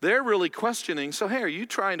 They're really questioning, so hey, are you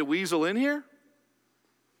trying to weasel in here?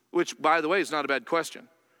 Which, by the way, is not a bad question.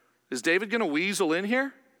 Is David going to weasel in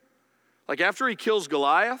here? Like after he kills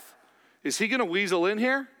Goliath, Is he going to weasel in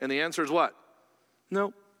here? And the answer is what?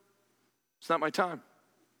 No, it's not my time.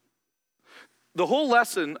 The whole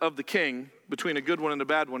lesson of the king between a good one and a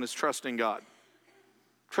bad one is trusting God.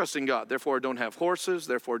 Trusting God. Therefore, don't have horses.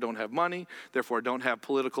 Therefore, don't have money. Therefore, don't have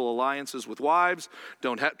political alliances with wives.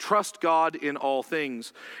 Trust God in all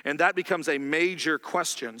things. And that becomes a major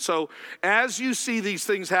question. So as you see these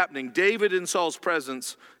things happening, David in Saul's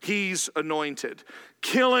presence, he's anointed.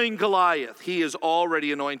 Killing Goliath, he is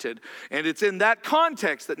already anointed. And it's in that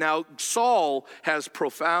context that now Saul has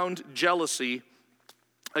profound jealousy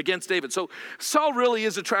against David. So Saul really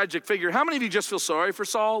is a tragic figure. How many of you just feel sorry for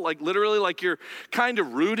Saul? Like literally, like you're kind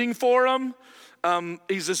of rooting for him.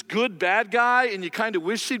 He's this good bad guy and you kind of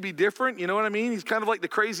wish he'd be different. You know what I mean? He's kind of like the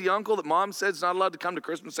crazy uncle that mom said is not allowed to come to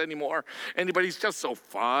Christmas anymore. But he's just so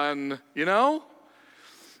fun, you know?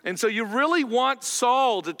 And so you really want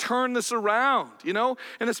Saul to turn this around, you know?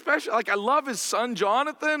 And especially, like I love his son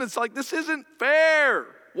Jonathan. It's like, this isn't fair.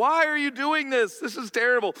 Why are you doing this? This is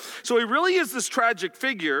terrible. So he really is this tragic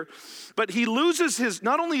figure, but he loses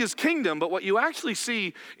not only his kingdom, but what you actually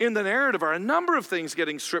see in the narrative are a number of things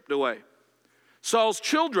getting stripped away. Saul's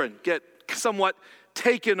children get somewhat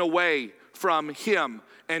taken away from him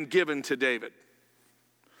and given to David.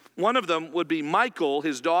 One of them would be Michal,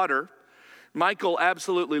 his daughter. Michal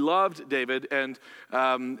absolutely loved David, and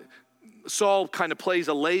Saul kind of plays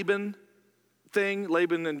a Laban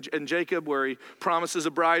and Jacob, where he promises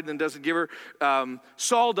a bride and then doesn't give her.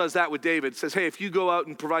 Saul does that with David. Says, hey, if you go out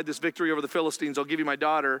and provide this victory over the Philistines, I'll give you my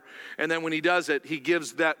daughter. And then when he does it, he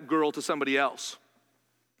gives that girl to somebody else.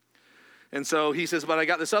 And so he says, but I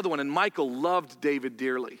got this other one. And Michal loved David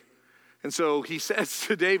dearly. And so he says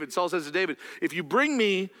to David, Saul says to David, if you bring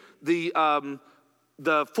me the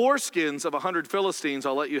foreskins of 100 Philistines,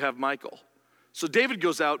 I'll let you have Michal. So David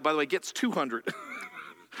goes out, by the way, gets 200.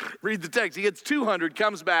 Read the text. He gets 200,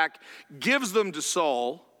 comes back, gives them to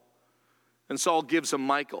Saul, and Saul gives him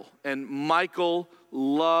Michal. And Michal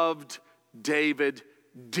loved David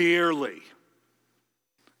dearly.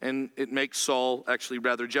 And it makes Saul actually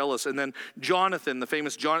rather jealous. And then Jonathan, the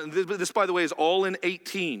famous Jonathan, this by the way is all in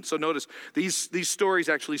 18. So notice these stories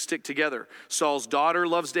actually stick together. Saul's daughter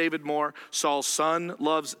loves David more. Saul's son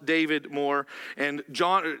loves David more. And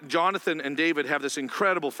Jonathan and David have this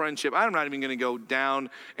incredible friendship. I'm not even going to go down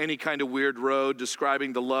any kind of weird road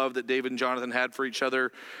describing the love that David and Jonathan had for each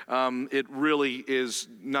other. It really is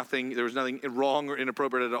nothing. There was nothing wrong or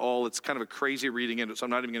inappropriate at all. It's kind of a crazy reading into it, so I'm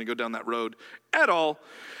not even going to go down that road at all.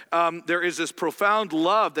 There is this profound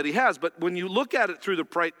love that he has, but when you look at it through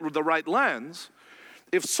the right lens,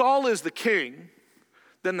 if Saul is the king,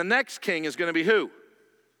 then the next king is going to be who?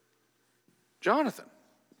 Jonathan.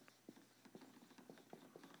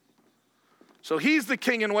 So he's the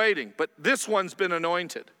king in waiting, but this one's been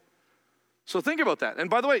anointed. So think about that. And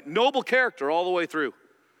by the way, noble character all the way through.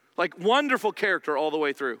 Like wonderful character all the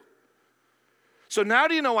way through. So now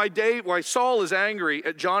do you know why Saul is angry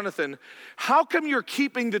at Jonathan? How come you're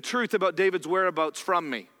keeping the truth about David's whereabouts from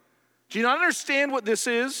me? Do you not understand what this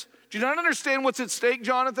is? Do you not understand what's at stake,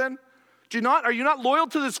 Jonathan? Are you not loyal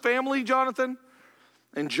to this family, Jonathan?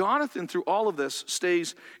 And Jonathan, through all of this,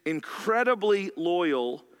 stays incredibly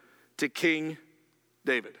loyal to King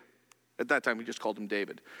David. At that time, we just called him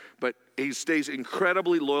David. But he stays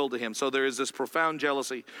incredibly loyal to him. So there is this profound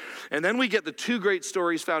jealousy. And then we get the two great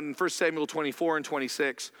stories found in 1 Samuel 24 and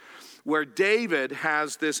 26, where David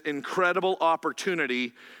has this incredible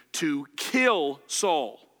opportunity to kill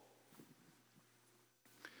Saul.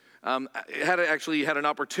 Actually had an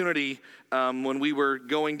opportunity when we were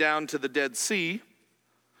going down to the Dead Sea.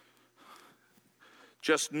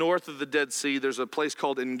 Just north of the Dead Sea, there's a place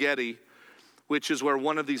called En-Gedi, which is where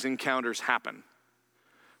one of these encounters happen,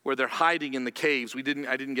 where they're hiding in the caves. I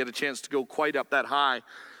didn't get a chance to go quite up that high,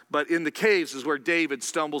 but in the caves is where David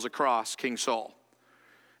stumbles across King Saul.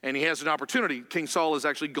 And he has an opportunity. King Saul has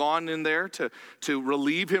actually gone in there to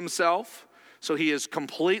relieve himself. So he is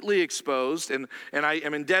completely exposed. And I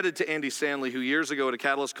am indebted to Andy Stanley, who years ago at a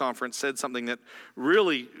Catalyst conference said something that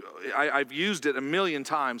really, I've used it a million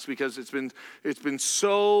times because it's been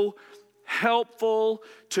so helpful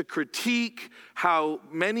to critique how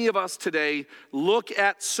many of us today look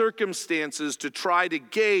at circumstances to try to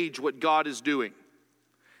gauge what God is doing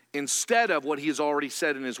instead of what he has already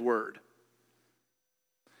said in his word.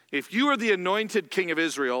 If you are the anointed king of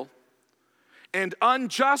Israel and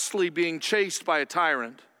unjustly being chased by a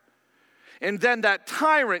tyrant, and then that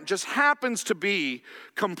tyrant just happens to be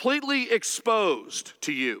completely exposed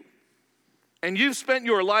to you, and you've spent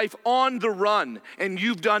your life on the run, and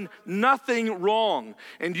you've done nothing wrong,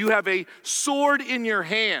 and you have a sword in your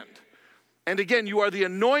hand, and again, you are the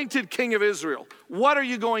anointed king of Israel, what are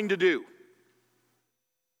you going to do?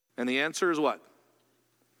 And the answer is what?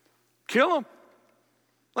 Kill him.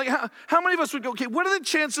 Like, how many of us would go, okay, what are the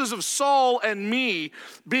chances of Saul and me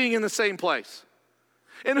being in the same place?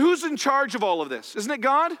 And who's in charge of all of this? Isn't it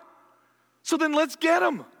God? So then let's get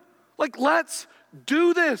him. Like, let's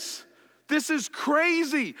do this. This is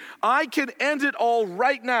crazy. I can end it all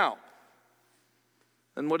right now.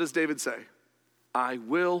 And what does David say? I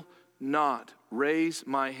will not raise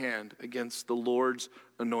my hand against the Lord's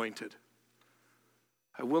anointed.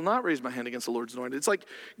 I will not raise my hand against the Lord's anointed. It's like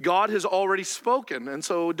God has already spoken, and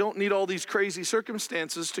so don't need all these crazy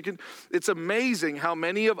circumstances to. It's amazing how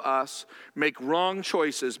many of us make wrong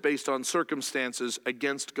choices based on circumstances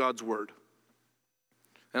against God's word.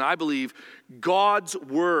 And I believe God's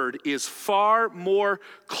word is far more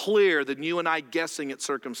clear than you and I guessing at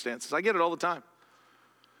circumstances. I get it all the time.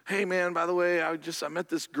 Hey man, by the way, I met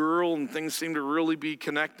this girl and things seem to really be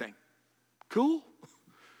connecting. Cool.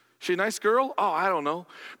 She a nice girl? Oh, I don't know.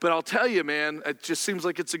 But I'll tell you, man, it just seems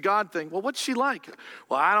like it's a God thing. Well, what's she like?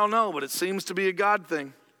 Well, I don't know, but it seems to be a God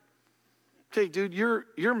thing. Okay, dude,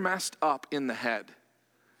 you're messed up in the head.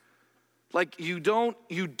 Like you don't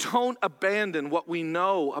abandon what we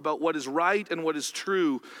know about what is right and what is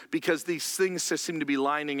true because these things just seem to be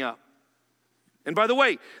lining up. And by the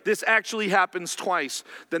way, this actually happens twice.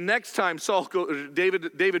 The next time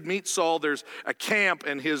David meets Saul, there's a camp,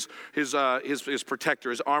 and his protector,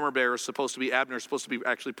 his armor bearer, is supposed to be Abner, is supposed to be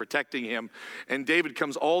actually protecting him. And David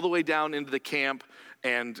comes all the way down into the camp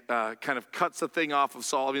and kind of cuts the thing off of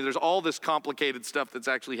Saul. I mean, there's all this complicated stuff that's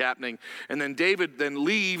actually happening. And then David then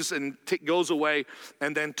leaves and goes away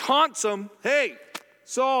and then taunts him. Hey,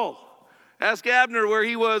 Saul, ask Abner where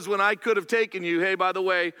he was when I could have taken you. Hey, by the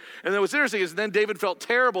way. And then what's interesting is then David felt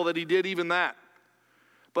terrible that he did even that.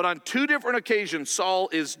 But on two different occasions, Saul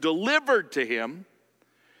is delivered to him,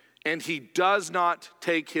 and he does not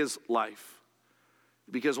take his life.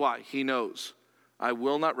 Because why? He knows, I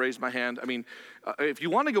will not raise my hand. I mean, if you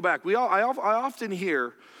want to go back, I often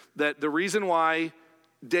hear that the reason why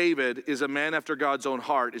David is a man after God's own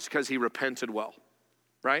heart is because he repented well.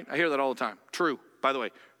 Right? I hear that all the time. True, by the way.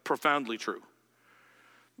 Profoundly true.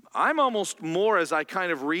 I'm almost more as I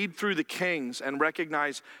kind of read through the Kings and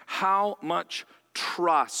recognize how much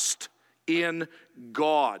trust in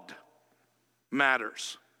God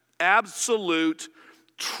matters. Absolute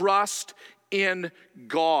trust in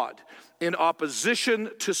God, in opposition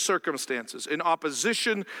to circumstances, in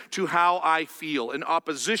opposition to how I feel, in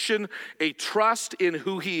opposition, a trust in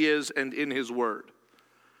who he is and in his word.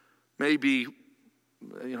 Maybe,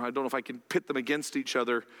 I don't know if I can pit them against each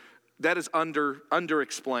other. That is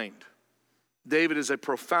underexplained. David is a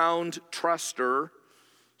profound truster,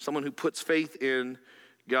 someone who puts faith in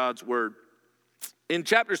God's word. In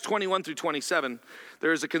chapters 21 through 27,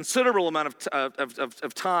 there is a considerable amount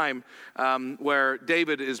of time where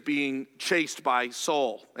David is being chased by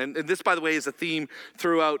Saul. And this, by the way, is a theme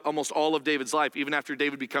throughout almost all of David's life. Even after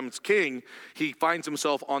David becomes king, he finds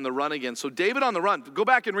himself on the run again. So David on the run, go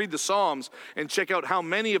back and read the Psalms and check out how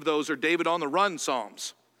many of those are David on the run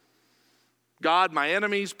Psalms. God, my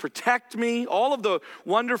enemies, protect me. All of the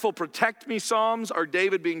wonderful protect me psalms are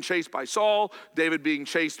David being chased by Saul, David being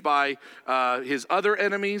chased by his other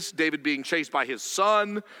enemies, David being chased by his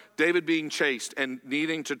son, David being chased and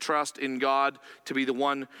needing to trust in God to be the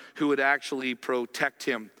one who would actually protect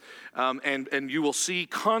him. And you will see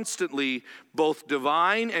constantly both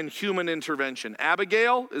divine and human intervention.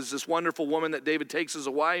 Abigail is this wonderful woman that David takes as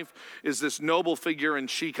a wife, is this noble figure, and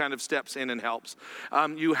she kind of steps in and helps.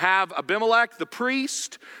 You have Abimelech, the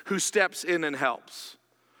priest, who steps in and helps.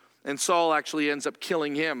 And Saul actually ends up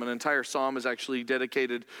killing him. An entire psalm is actually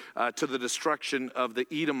dedicated to the destruction of the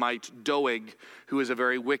Edomite Doeg, who is a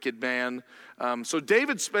very wicked man. So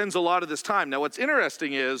David spends a lot of this time. Now what's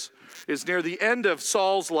interesting is near the end of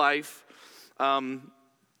Saul's life,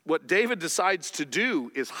 what David decides to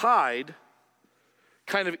do is hide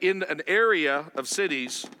kind of in an area of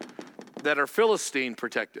cities that are Philistine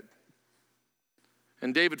protected.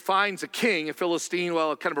 And David finds a king, a Philistine,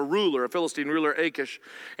 kind of a Philistine ruler, Achish,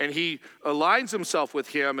 and he aligns himself with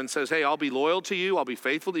him and says, hey, I'll be loyal to you, I'll be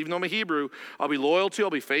faithful, even though I'm a Hebrew, I'll be loyal to you, I'll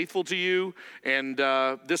be faithful to you. And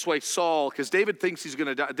this way Saul, because David thinks he's going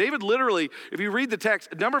to die. David literally, if you read the text,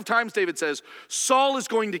 a number of times David says, Saul is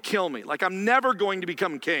going to kill me. Like I'm never going to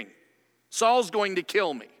become king. Saul's going to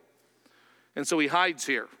kill me. And so he hides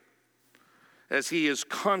here as he is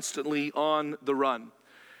constantly on the run.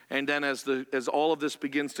 And then as all of this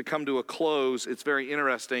begins to come to a close, it's very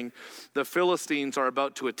interesting. The Philistines are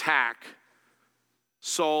about to attack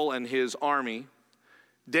Saul and his army.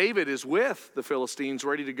 David is with the Philistines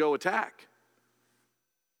ready to go attack.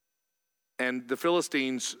 And the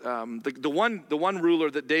Philistines, the one ruler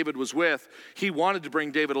that David was with, he wanted to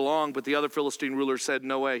bring David along, but the other Philistine ruler said,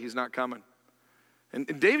 no way, he's not coming. And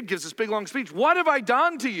David gives this big long speech. What have I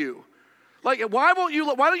done to you? Like, why don't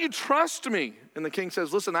you trust me? And the king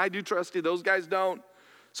says, listen, I do trust you. Those guys don't.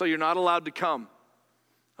 So you're not allowed to come.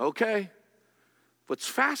 Okay. What's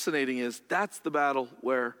fascinating is that's the battle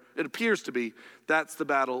where, it appears to be, that's the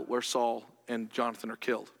battle where Saul and Jonathan are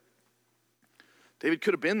killed. David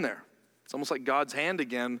could have been there. It's almost like God's hand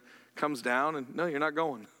again comes down and, no, you're not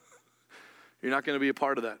going. You're not going to be a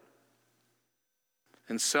part of that.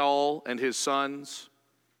 And Saul and his sons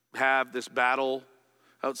have this battle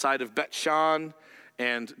outside of Beth-shan,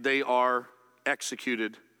 and they are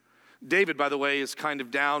executed. David, by the way, is kind of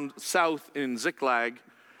down south in Ziklag,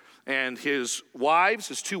 and his wives,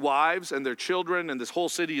 his two wives, and their children, and this whole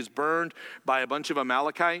city is burned by a bunch of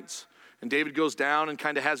Amalekites. And David goes down and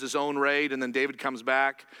kind of has his own raid, and then David comes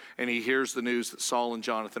back, and he hears the news that Saul and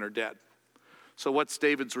Jonathan are dead. So what's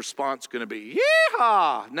David's response going to be?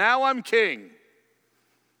 Yeehaw! Now I'm king.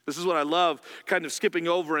 This is what I love, kind of skipping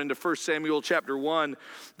over into 1 Samuel chapter 1.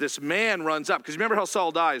 This man runs up, because remember how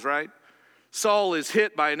Saul dies, right? Saul is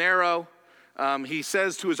hit by an arrow. He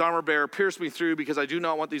says to his armor bearer, pierce me through, because I do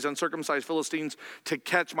not want these uncircumcised Philistines to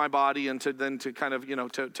catch my body and to kind of,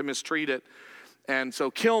 to mistreat it. And so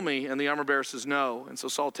kill me. And the armor bearer says no. And so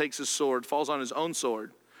Saul takes his sword, falls on his own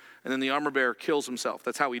sword, and then the armor bearer kills himself.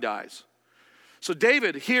 That's how he dies. So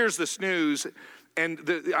David hears this news, and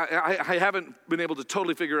I haven't been able to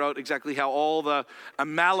totally figure out exactly how all the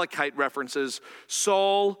Amalekite references,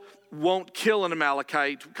 Saul won't kill an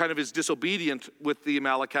Amalekite, kind of is disobedient with the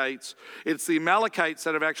Amalekites. It's the Amalekites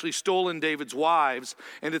that have actually stolen David's wives,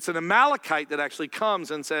 and it's an Amalekite that actually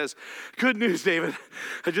comes and says, good news, David,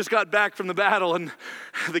 I just got back from the battle, and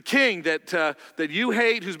the king that you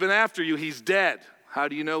hate, who's been after you, he's dead. How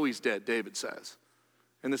do you know he's dead? David says.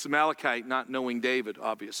 And this Amalekite, not knowing David,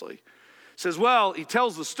 obviously, says, well, he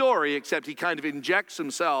tells the story, except he kind of injects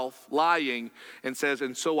himself, lying, and says,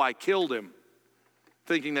 and so I killed him,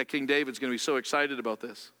 thinking that King David's going to be so excited about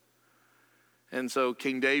this. And so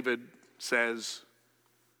King David says,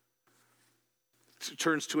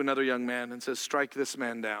 turns to another young man and says, strike this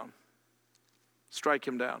man down. Strike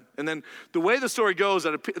him down. And then the way the story goes,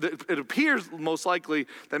 it appears most likely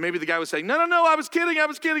that maybe the guy was saying, no, I was kidding.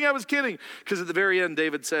 Because at the very end,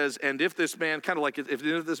 David says, and if this man, kind of like if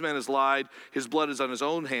this man has lied, his blood is on his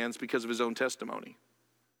own hands because of his own testimony.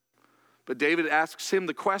 But David asks him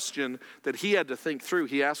the question that he had to think through.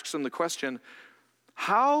 He asks him the question,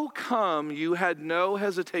 how come you had no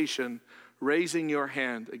hesitation raising your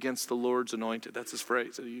hand against the Lord's anointed? That's his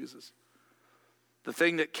phrase that he uses. The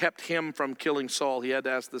thing that kept him from killing Saul, he had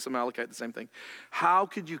to ask this Amalekite the same thing. How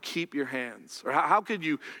could you keep your hands? Or how could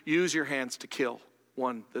you use your hands to kill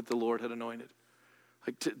one that the Lord had anointed?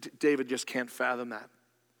 David just can't fathom that.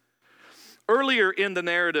 Earlier in the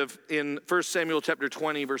narrative, in 1 Samuel chapter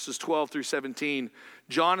 20, verses 12 through 17,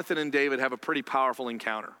 Jonathan and David have a pretty powerful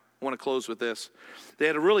encounter. I want to close with this. They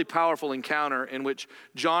had a really powerful encounter in which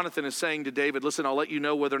Jonathan is saying to David, listen, I'll let you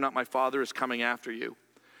know whether or not my father is coming after you.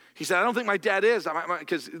 He said, I don't think my dad is,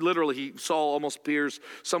 because literally Saul almost appears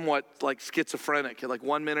somewhat like schizophrenic. Like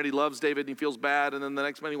one minute he loves David and he feels bad, and then the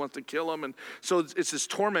next minute he wants to kill him. And so it's this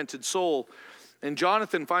tormented soul. And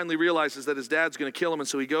Jonathan finally realizes that his dad's going to kill him, and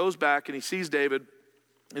so he goes back and he sees David,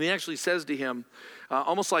 and he actually says to him,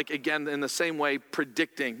 almost like, again, in the same way,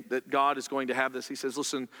 predicting that God is going to have this. He says,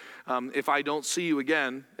 listen, if I don't see you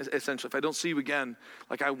again, essentially, if I don't see you again,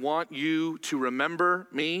 like I want you to remember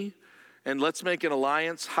me, and let's make an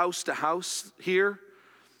alliance house to house here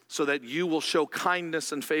so that you will show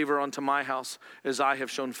kindness and favor unto my house as I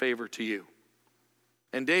have shown favor to you.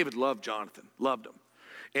 And David loved Jonathan, loved him.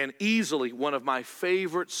 And easily one of my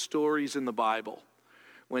favorite stories in the Bible,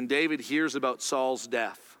 when David hears about Saul's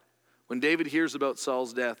death. When David hears about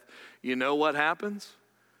Saul's death, you know what happens?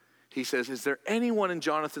 He says, is there anyone in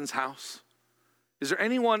Jonathan's house? Is there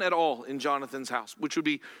anyone at all in Jonathan's house? Which would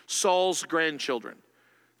be Saul's grandchildren.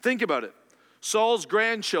 Think about it. Saul's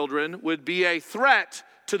grandchildren would be a threat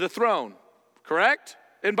to the throne, correct?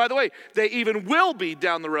 And by the way, they even will be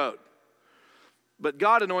down the road. But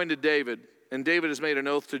God anointed David, and David has made an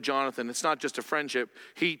oath to Jonathan. It's not just a friendship.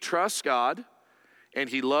 He trusts God, and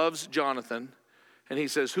he loves Jonathan. And he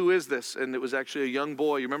says, who is this? And it was actually a young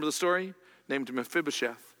boy. You remember the story? Named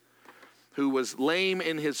Mephibosheth, who was lame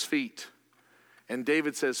in his feet. And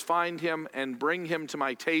David says, find him and bring him to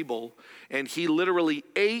my table. And he literally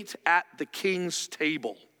ate at the king's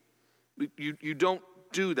table. You don't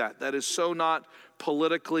do that. That is so not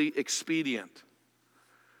politically expedient.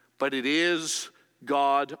 But it is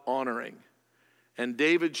God honoring. And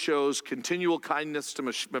David shows continual kindness to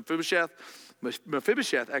Mephibosheth.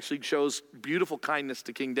 Mephibosheth actually shows beautiful kindness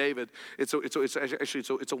to King David. It's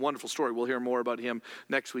a wonderful story. We'll hear more about him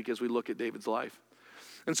next week as we look at David's life.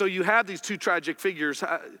 And so you have these two tragic figures.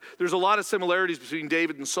 There's a lot of similarities between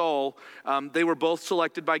David and Saul. They were both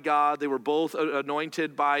selected by God. They were both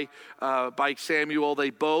anointed by Samuel.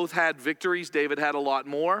 They both had victories. David had a lot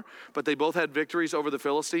more, but they both had victories over the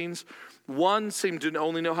Philistines. One seemed to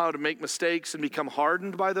only know how to make mistakes and become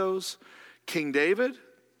hardened by those. King David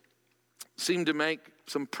seemed to make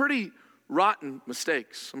some pretty rotten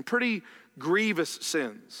mistakes, some pretty grievous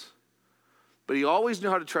sins. But he always knew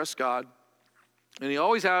how to trust God, and he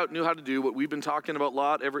always knew how to do what we've been talking about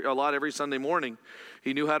a lot every Sunday morning.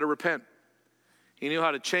 He knew how to repent. He knew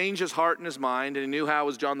how to change his heart and his mind, and he knew how,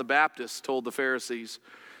 as John the Baptist told the Pharisees,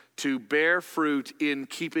 to bear fruit in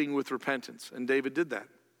keeping with repentance. And David did that.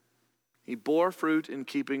 He bore fruit in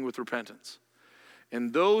keeping with repentance.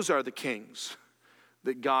 And those are the kings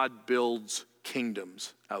that God builds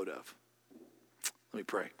kingdoms out of. Let me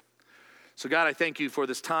pray. So God, I thank you for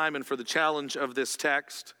this time and for the challenge of this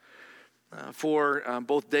text. For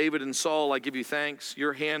both David and Saul, I give you thanks.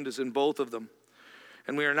 Your hand is in both of them.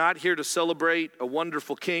 And we are not here to celebrate a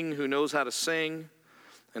wonderful king who knows how to sing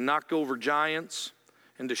and knock over giants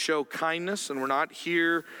and to show kindness. And we're not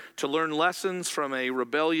here to learn lessons from a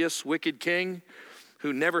rebellious, wicked king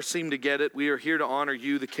who never seemed to get it. We are here to honor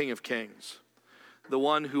you, the King of Kings, the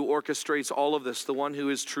one who orchestrates all of this, the one who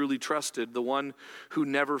is truly trusted, the one who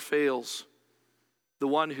never fails, the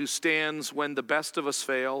one who stands when the best of us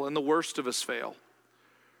fail and the worst of us fail,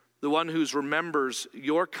 the one who remembers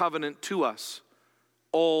your covenant to us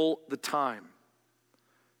all the time.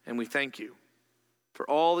 And we thank you for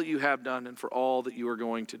all that you have done and for all that you are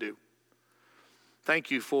going to do. Thank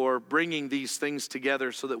you for bringing these things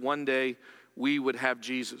together so that one day we would have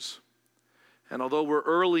Jesus. And although we're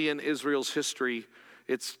early in Israel's history,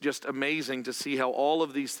 it's just amazing to see how all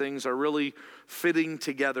of these things are really fitting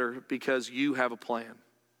together because you have a plan.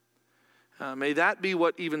 May that be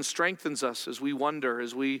what even strengthens us as we wonder,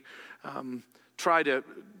 as we try to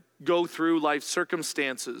go through life's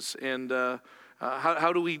circumstances, and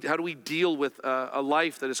how do we deal with a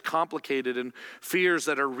life that is complicated and fears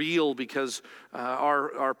that are real because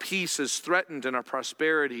our peace is threatened and our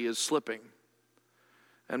prosperity is slipping.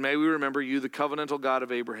 And may we remember you, the covenantal God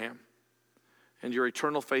of Abraham, and your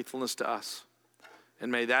eternal faithfulness to us. And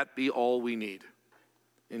may that be all we need.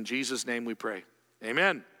 In Jesus' name we pray.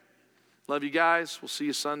 Amen. Love you guys. We'll see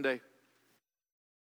you Sunday.